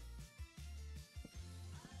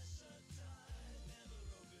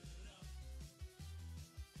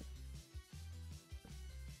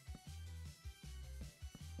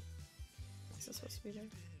 This is supposed to be there,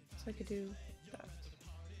 so I could do that.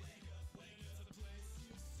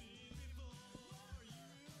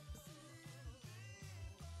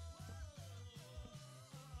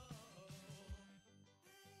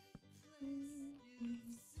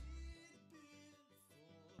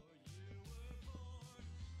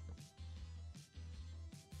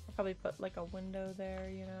 probably put like a window there,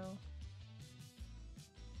 you know?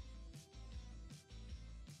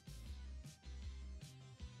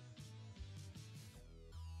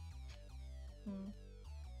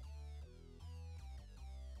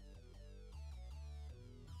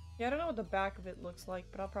 Yeah, I don't know what the back of it looks like,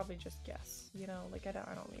 but I'll probably just guess, you know? Like, I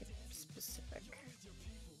don't need specific.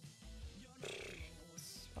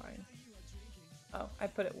 It's fine. Oh, I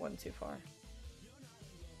put it one too far.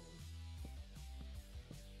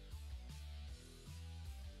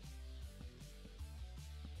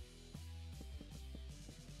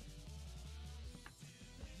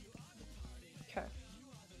 Okay.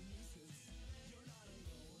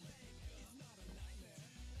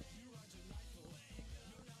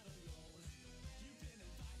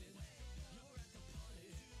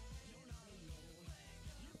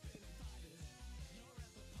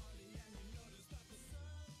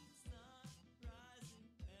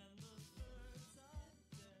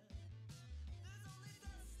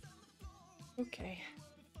 Okay.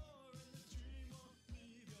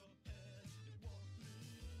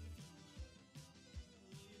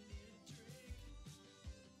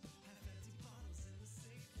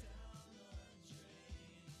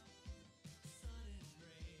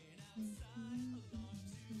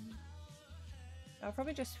 I'll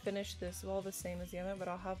probably just finish this wall the same as the other, but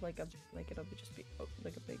I'll have like it'll just be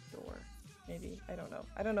like a big door. Maybe. I don't know.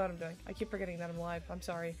 I don't know what I'm doing. I keep forgetting that I'm live. I'm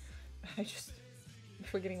sorry. I'm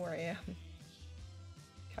forgetting where I am.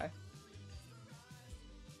 Okay.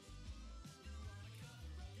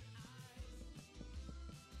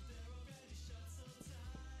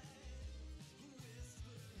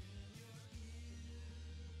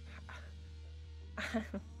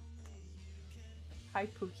 Hi,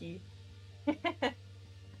 Pookie. Hi,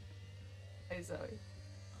 Zoe.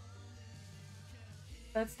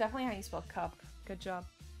 That's definitely how you spell cup. Good job.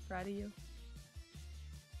 Proud of you.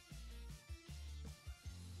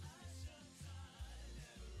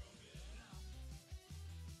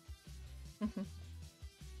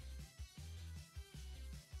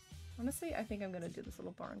 Honestly, I think I'm gonna do this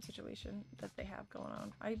little barn situation that they have going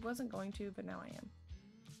on. I wasn't going to, but now I am.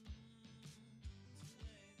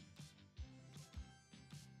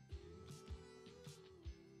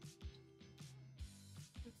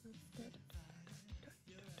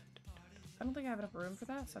 I don't think I have enough room for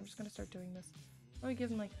that, so I'm just gonna start doing this. Probably give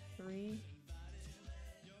them like 3.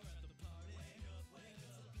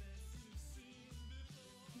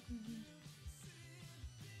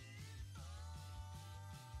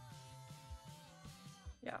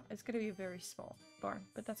 Yeah, it's gonna be a very small barn,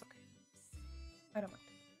 but that's okay. I don't mind.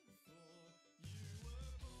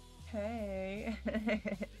 Hey.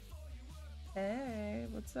 Hey,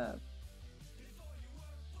 what's up?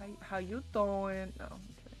 How you doing? No. Okay.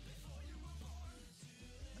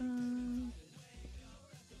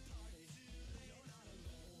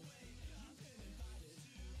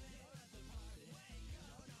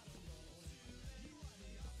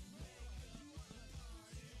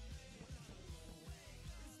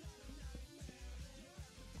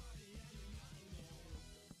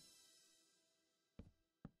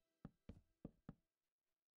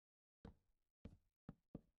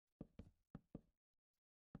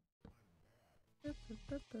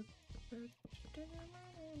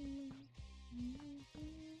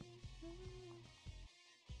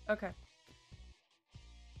 Okay.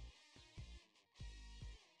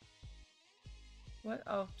 What?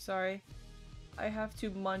 Oh, sorry. I have to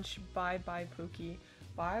munch. Bye-bye, Pookie.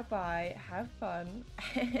 Bye-bye. Have fun.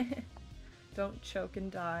 Don't choke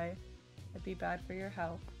and die. It'd be bad for your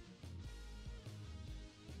health.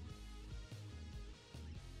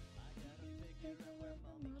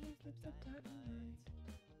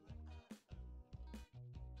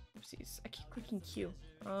 Oopsies. I keep clicking Q.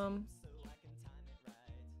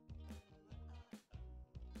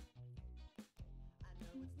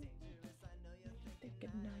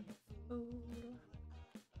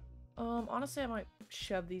 Honestly, I might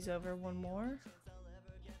shove these over one more.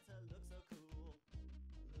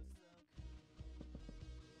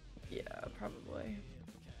 Yeah, probably.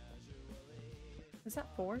 Is that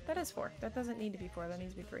 4? That is 4. That doesn't need to be 4. That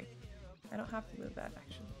needs to be 3. I don't have to move that,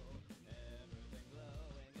 actually.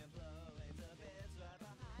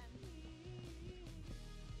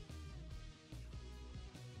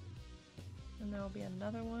 And there will be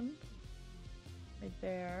another one right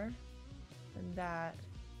there. And that.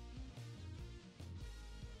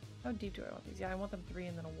 How deep do I want these? Yeah, I want them 3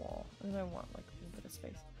 and then a wall. And then I want like a little bit of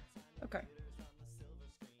space. Okay.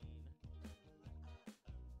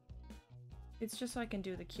 It's just so I can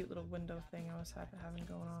do the cute little window thing I was having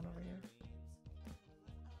going on over here.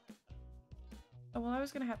 Oh, well, I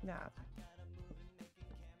was gonna have that.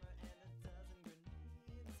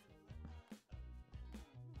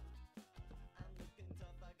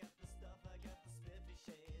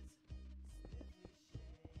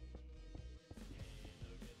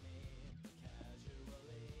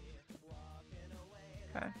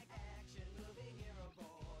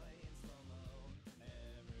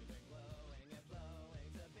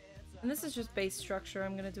 And this is just base structure.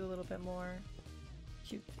 I'm gonna do a little bit more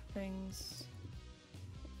cute things.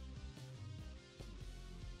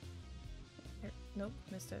 Here. Nope,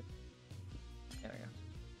 missed it. There we go.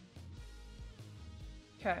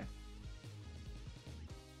 Okay.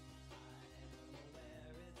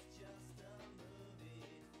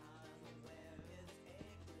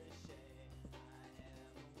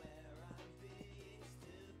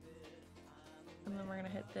 And then we're gonna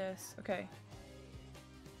hit this. Okay.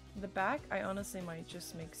 The back, I honestly might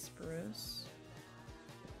just make spruce.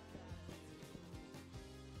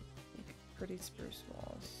 Like pretty spruce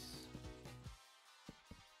walls.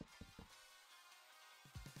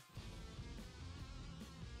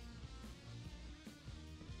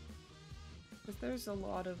 Because there's a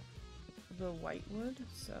lot of the white wood,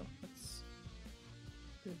 so let's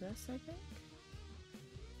do this, I think.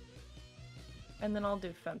 And then I'll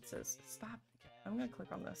do fences. Stop. I'm gonna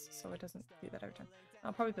click on this so it doesn't do that every time.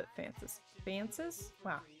 I'll probably put fences. Fences?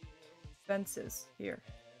 Wow. Fences. Here.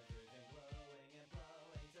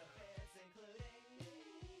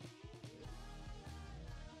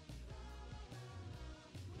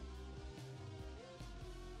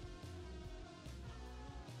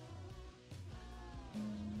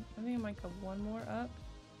 I think I might go one more up.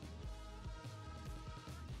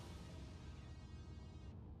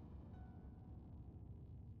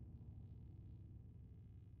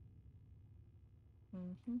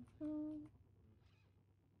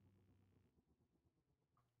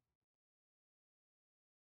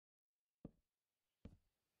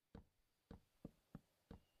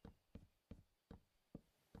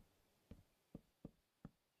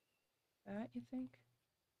 That, you think?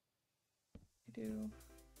 I do.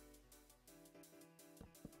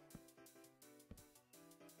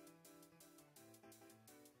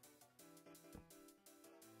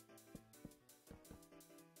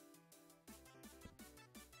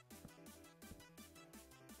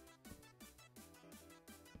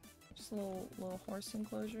 Just a little horse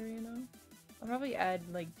enclosure, you know? I'll probably add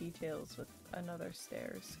like details with another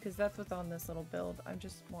stairs, because that's what's on this little build. I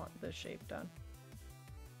just want the shape done.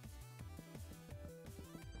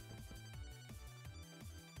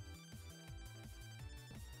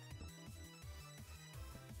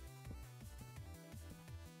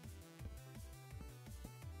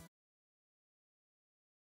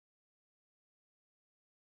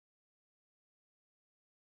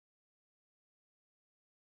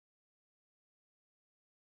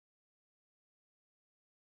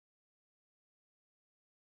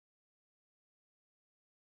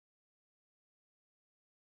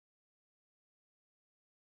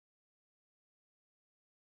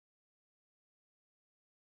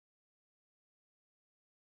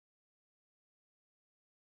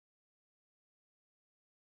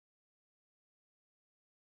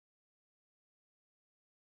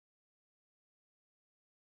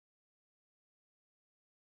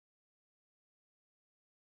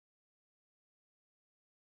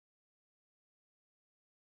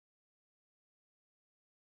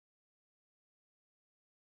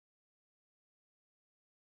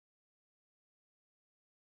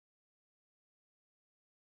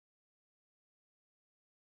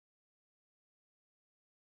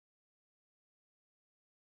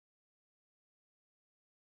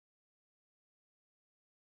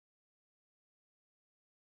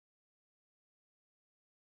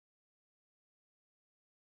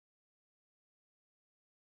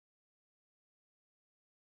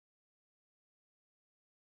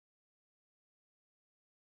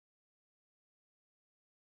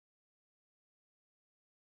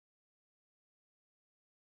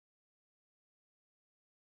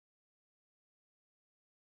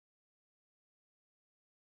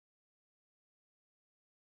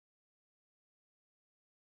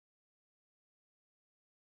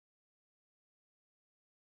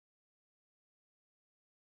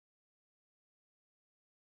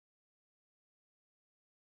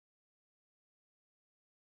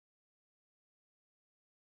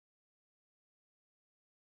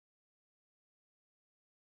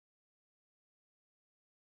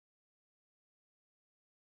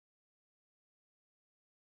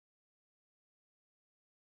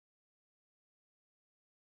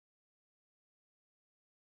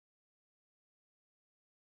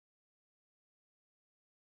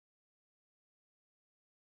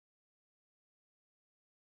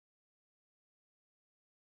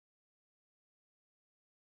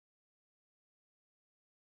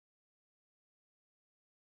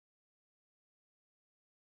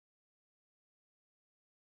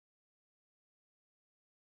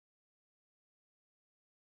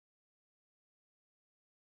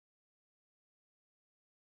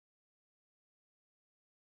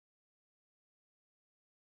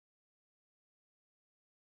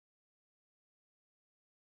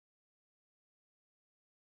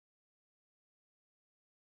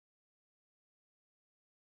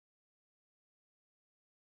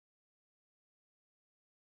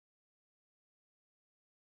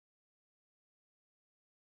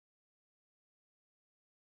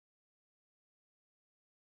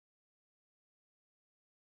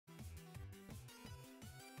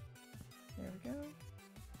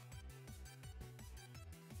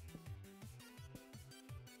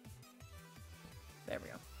 There we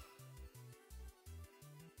go.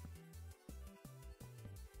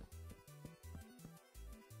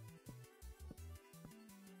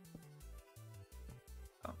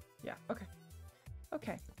 Oh, yeah, okay.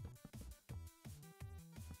 Okay.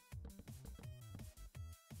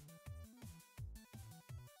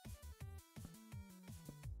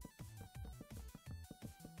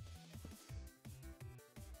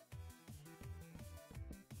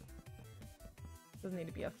 Doesn't need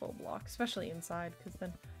to be a full block, especially inside, because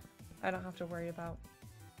then I don't have to worry about,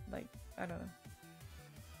 like, I don't know.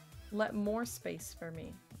 Let more space for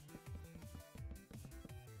me.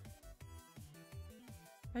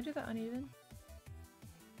 Can I do that uneven?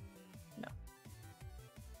 No.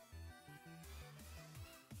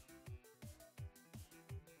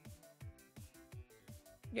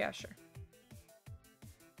 Yeah, sure.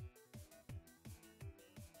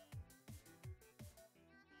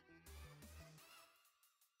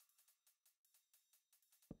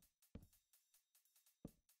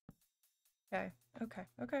 Okay. Okay.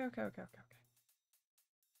 Okay. Okay. Okay. Okay. Okay.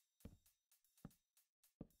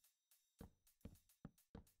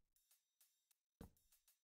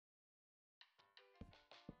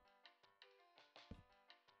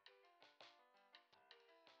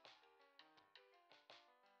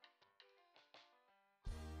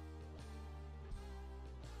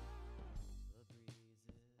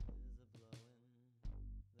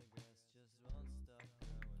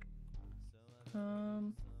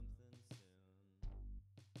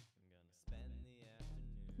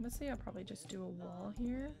 Let's see, I'll probably just do a wall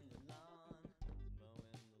here.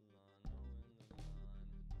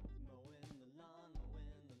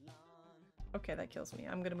 Okay, that kills me.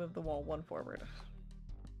 I'm gonna move the wall one forward.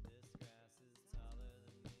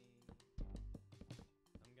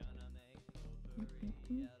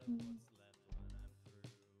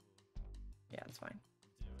 Yeah, it's fine.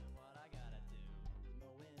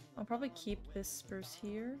 I'll probably keep this spruce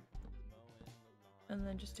here. And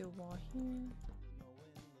then just do a wall here.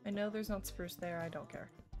 I know there's not spruce there, I don't care.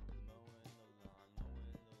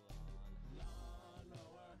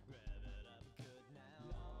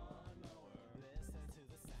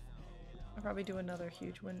 I'll probably do another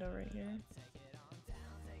huge window right here.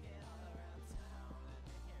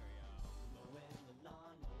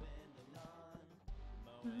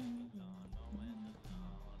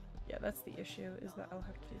 Yeah, that's the issue, is that I'll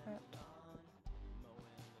have to do that.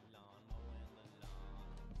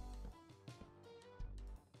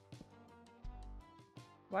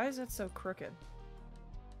 Why is it so crooked?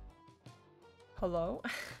 Hello?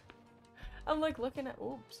 I'm like looking at-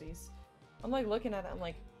 oopsies. I'm like looking at it, I'm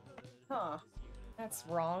like, huh, that's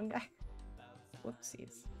wrong.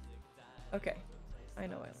 Whoopsies. Okay, I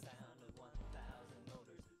know I like that.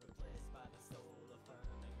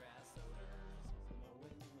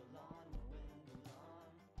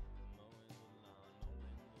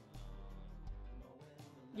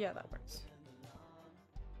 Yeah, that works.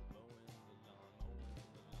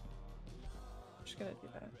 I'm just gonna do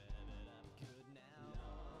that.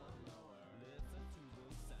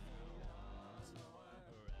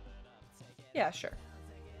 Yeah, sure.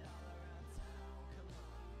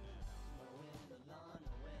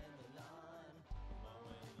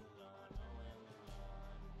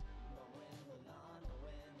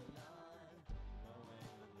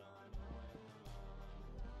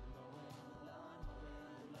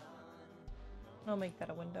 I'll make that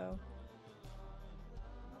a window.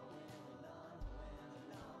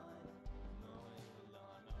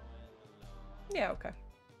 Yeah, okay.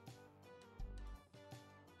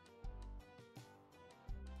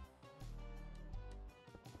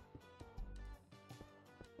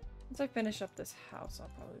 Once I finish up this house, I'll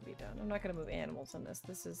probably be done. I'm not gonna move animals in this.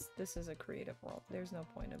 This is a creative world. There's no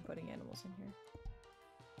point in putting animals in here.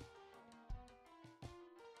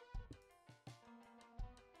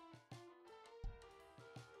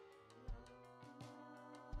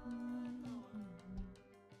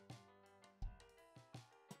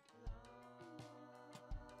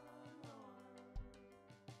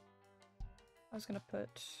 I was gonna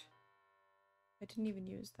put... I didn't even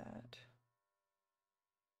use that.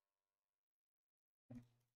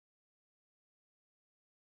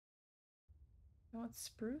 I want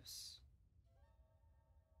spruce?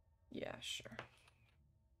 Yeah, sure.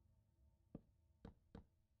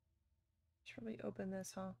 Should probably open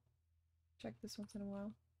this, huh? Check this once in a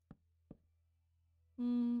while.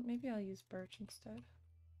 Maybe I'll use birch instead.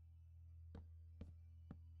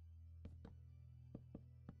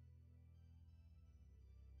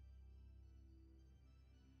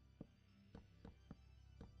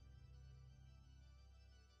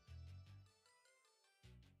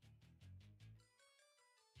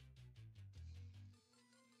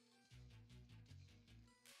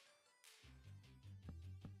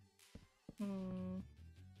 Hmm.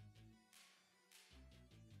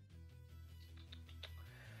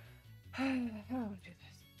 How do I do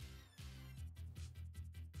this?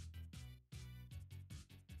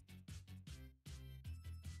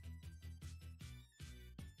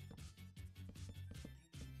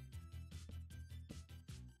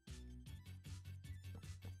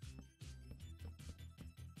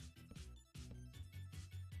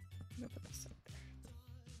 I'm gonna put this up there.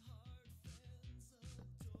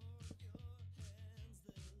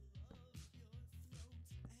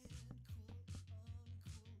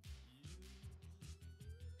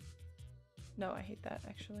 No, I hate that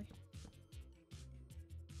actually.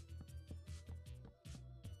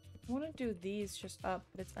 I want to do these just up,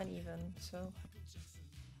 but it's uneven, so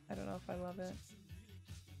I don't know if I love it.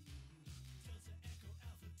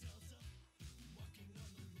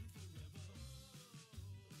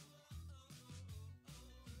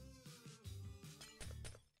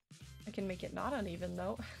 I can make it not uneven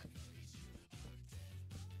though.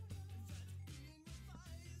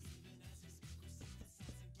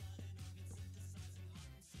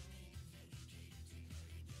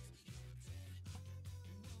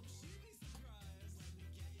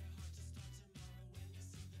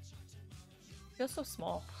 Feels so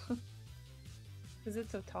small. Because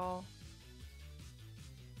it's so tall.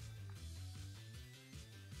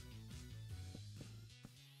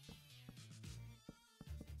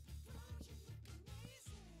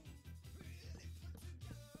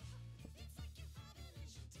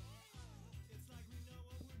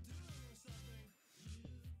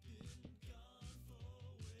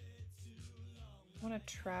 I want a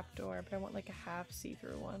trapdoor, but I want like a half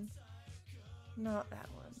see-through one. Not that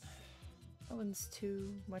one. That one's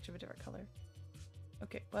too much of a different color.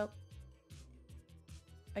 Okay, well,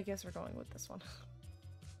 I guess we're going with this one.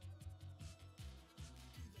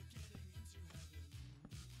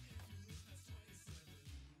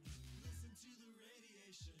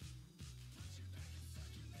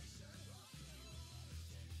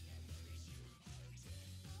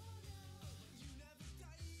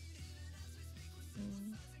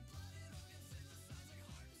 Mm.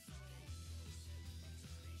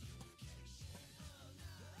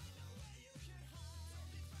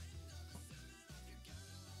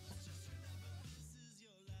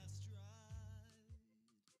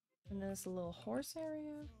 And there's a little horse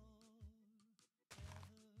area.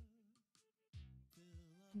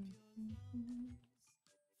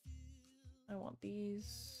 I want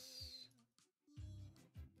these.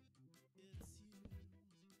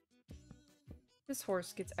 This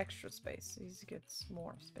horse gets extra space. He gets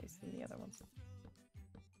more space than the other ones.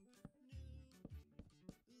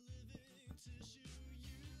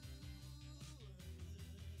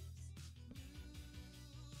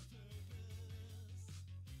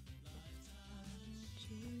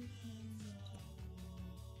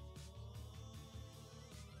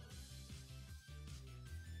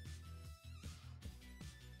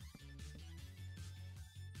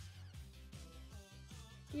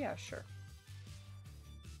 Yeah, sure.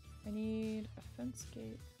 I need a fence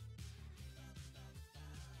gate.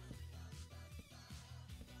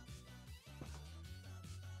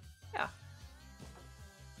 Yeah.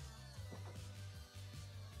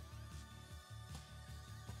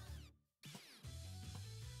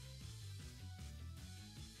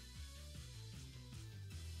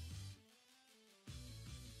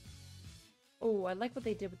 Oh, I like what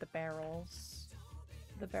they did with the barrels.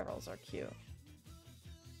 The barrels are cute.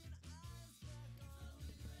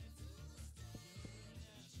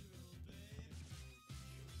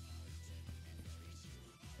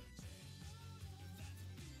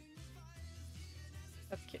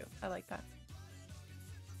 That's cute. I like that.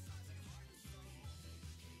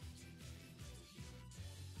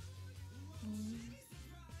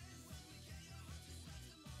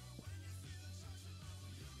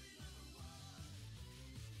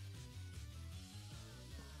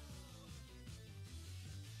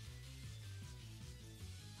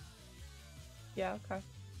 Yeah, okay.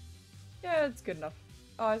 Yeah, it's good enough.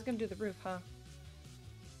 Oh, I was gonna do the roof, huh?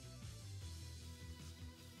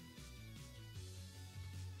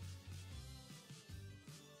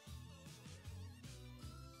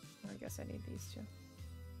 I guess I need these two.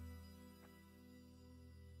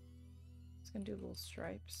 It's gonna do little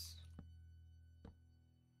stripes.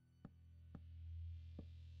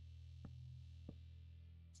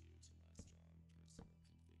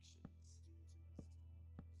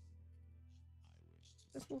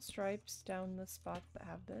 Just little stripes down the spots that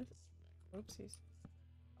have this. Oopsies.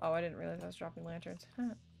 Oh, I didn't realize I was dropping lanterns.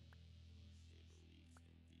 Huh.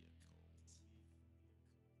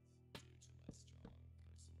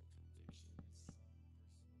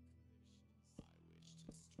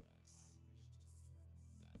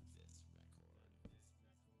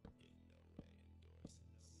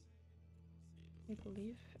 We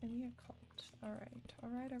believe in the occult. Alright,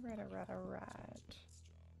 alright, alright, alright, alright.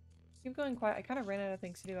 Keep going quiet. I kind of ran out of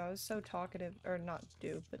things to do. I was so talkative, or not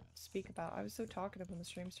do, but speak about. I was so talkative when the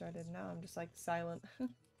stream started. Now I'm just like silent.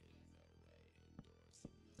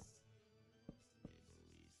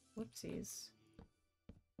 Whoopsies.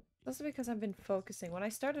 Also because I've been focusing. When I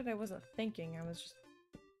started, I wasn't thinking. I was just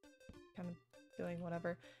kind of doing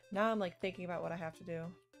whatever. Now I'm like thinking about what I have to do.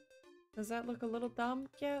 Does that look a little dumb?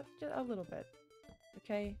 Yeah, just a little bit.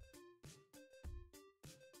 Okay.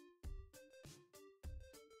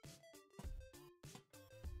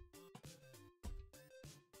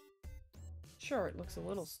 Sure, it looks a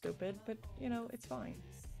little stupid, but you know, it's fine.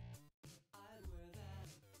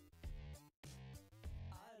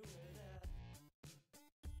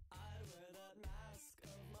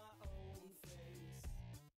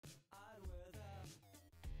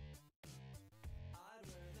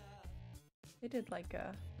 They did like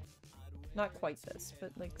a, not quite this,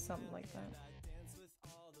 but like something like that.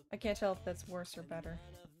 I can't tell if that's worse or better.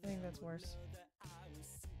 I think that's worse.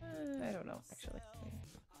 I don't know, actually.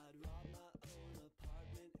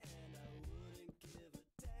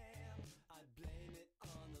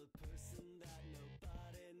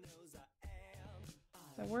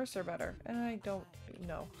 Is that worse or better? I don't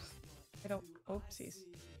know. I don't. Oopsies.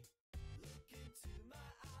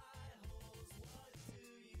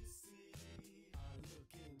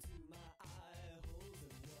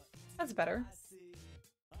 That's better.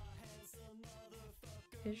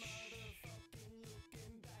 Ish.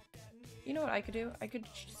 You know what I could do? I could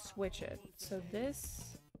switch it. So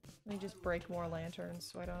this... Let me just break more lanterns,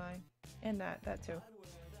 why don't I? And that too.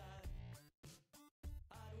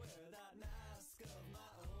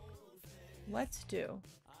 Let's do...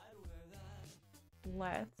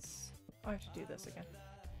 Let's... Oh, I have to do this again.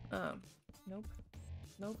 Nope.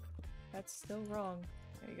 Nope. That's still wrong.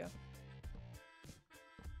 There you go.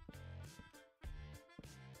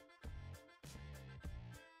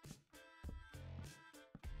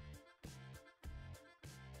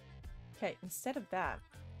 Okay, instead of that,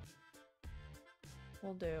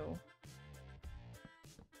 we'll do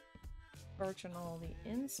birch on all the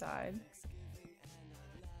inside,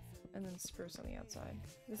 and then spruce on the outside.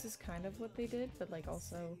 This is kind of what they did, but like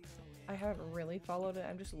also, I haven't really followed it.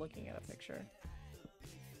 I'm just looking at a picture.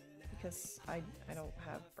 Because I don't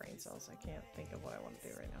have brain cells. I can't think of what I want to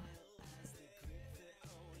do right now.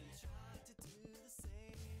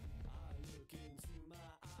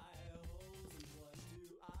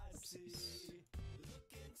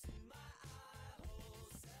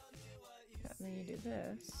 And then you do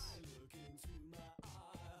this.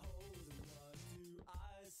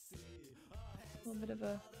 A little bit of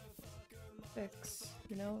a fix,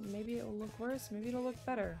 you know? Maybe it will look worse, maybe it'll look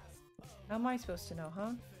better. How am I supposed to know,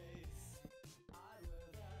 huh?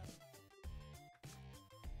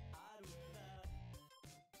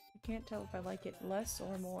 I can't tell if I like it less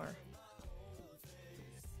or more.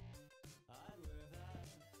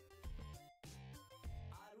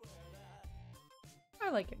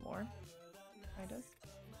 I like it more. Kind of.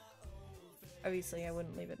 Obviously, I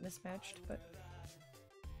wouldn't leave it mismatched, but...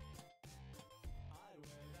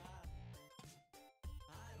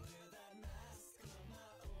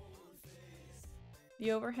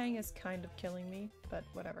 The overhang is kind of killing me, but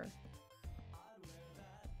whatever.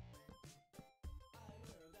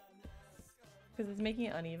 Because it's making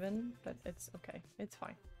it uneven, but it's okay. It's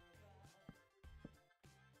fine.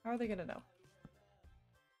 How are they gonna know?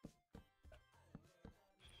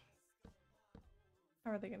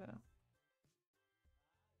 How are they gonna know?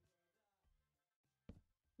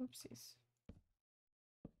 Oopsies.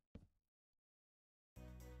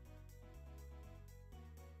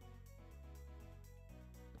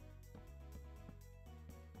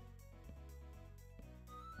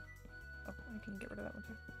 Oh, I can get rid of that one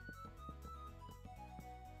too.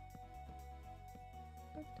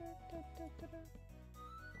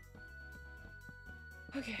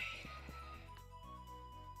 Okay.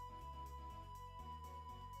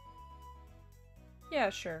 Yeah,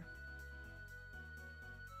 sure.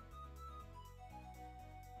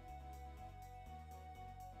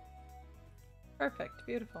 Perfect,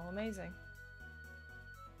 beautiful, amazing.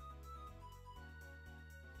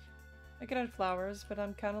 I could add flowers, but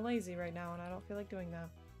I'm kind of lazy right now and I don't feel like doing that.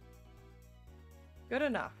 Good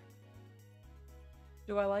enough.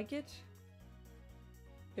 Do I like it?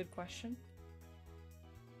 Good question.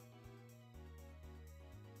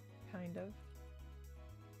 Kind of.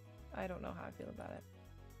 I don't know how I feel about it.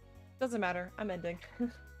 Doesn't matter. I'm ending.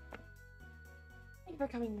 Thank you for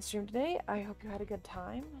coming to the stream today. I hope you had a good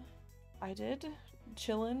time. I did.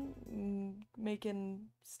 Chillin', making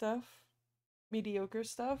stuff. Mediocre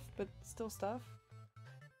stuff, but still stuff.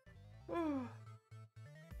 Ow.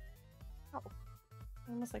 I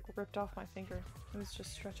almost like ripped off my finger. It was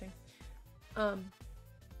just stretching. But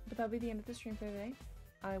that'll be the end of the stream for today.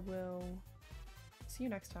 I will see you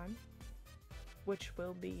next time, which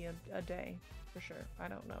will be a day for sure. I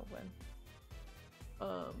don't know when.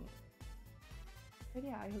 But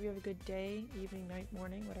yeah, I hope you have a good day, evening, night,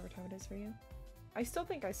 morning, whatever time it is for you. I still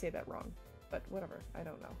think I say that wrong, but whatever. I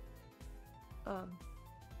don't know.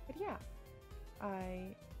 But yeah,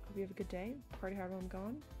 I hope you have a good day. Party hard while I'm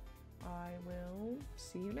gone. I will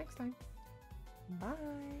see you next time.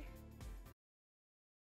 Bye.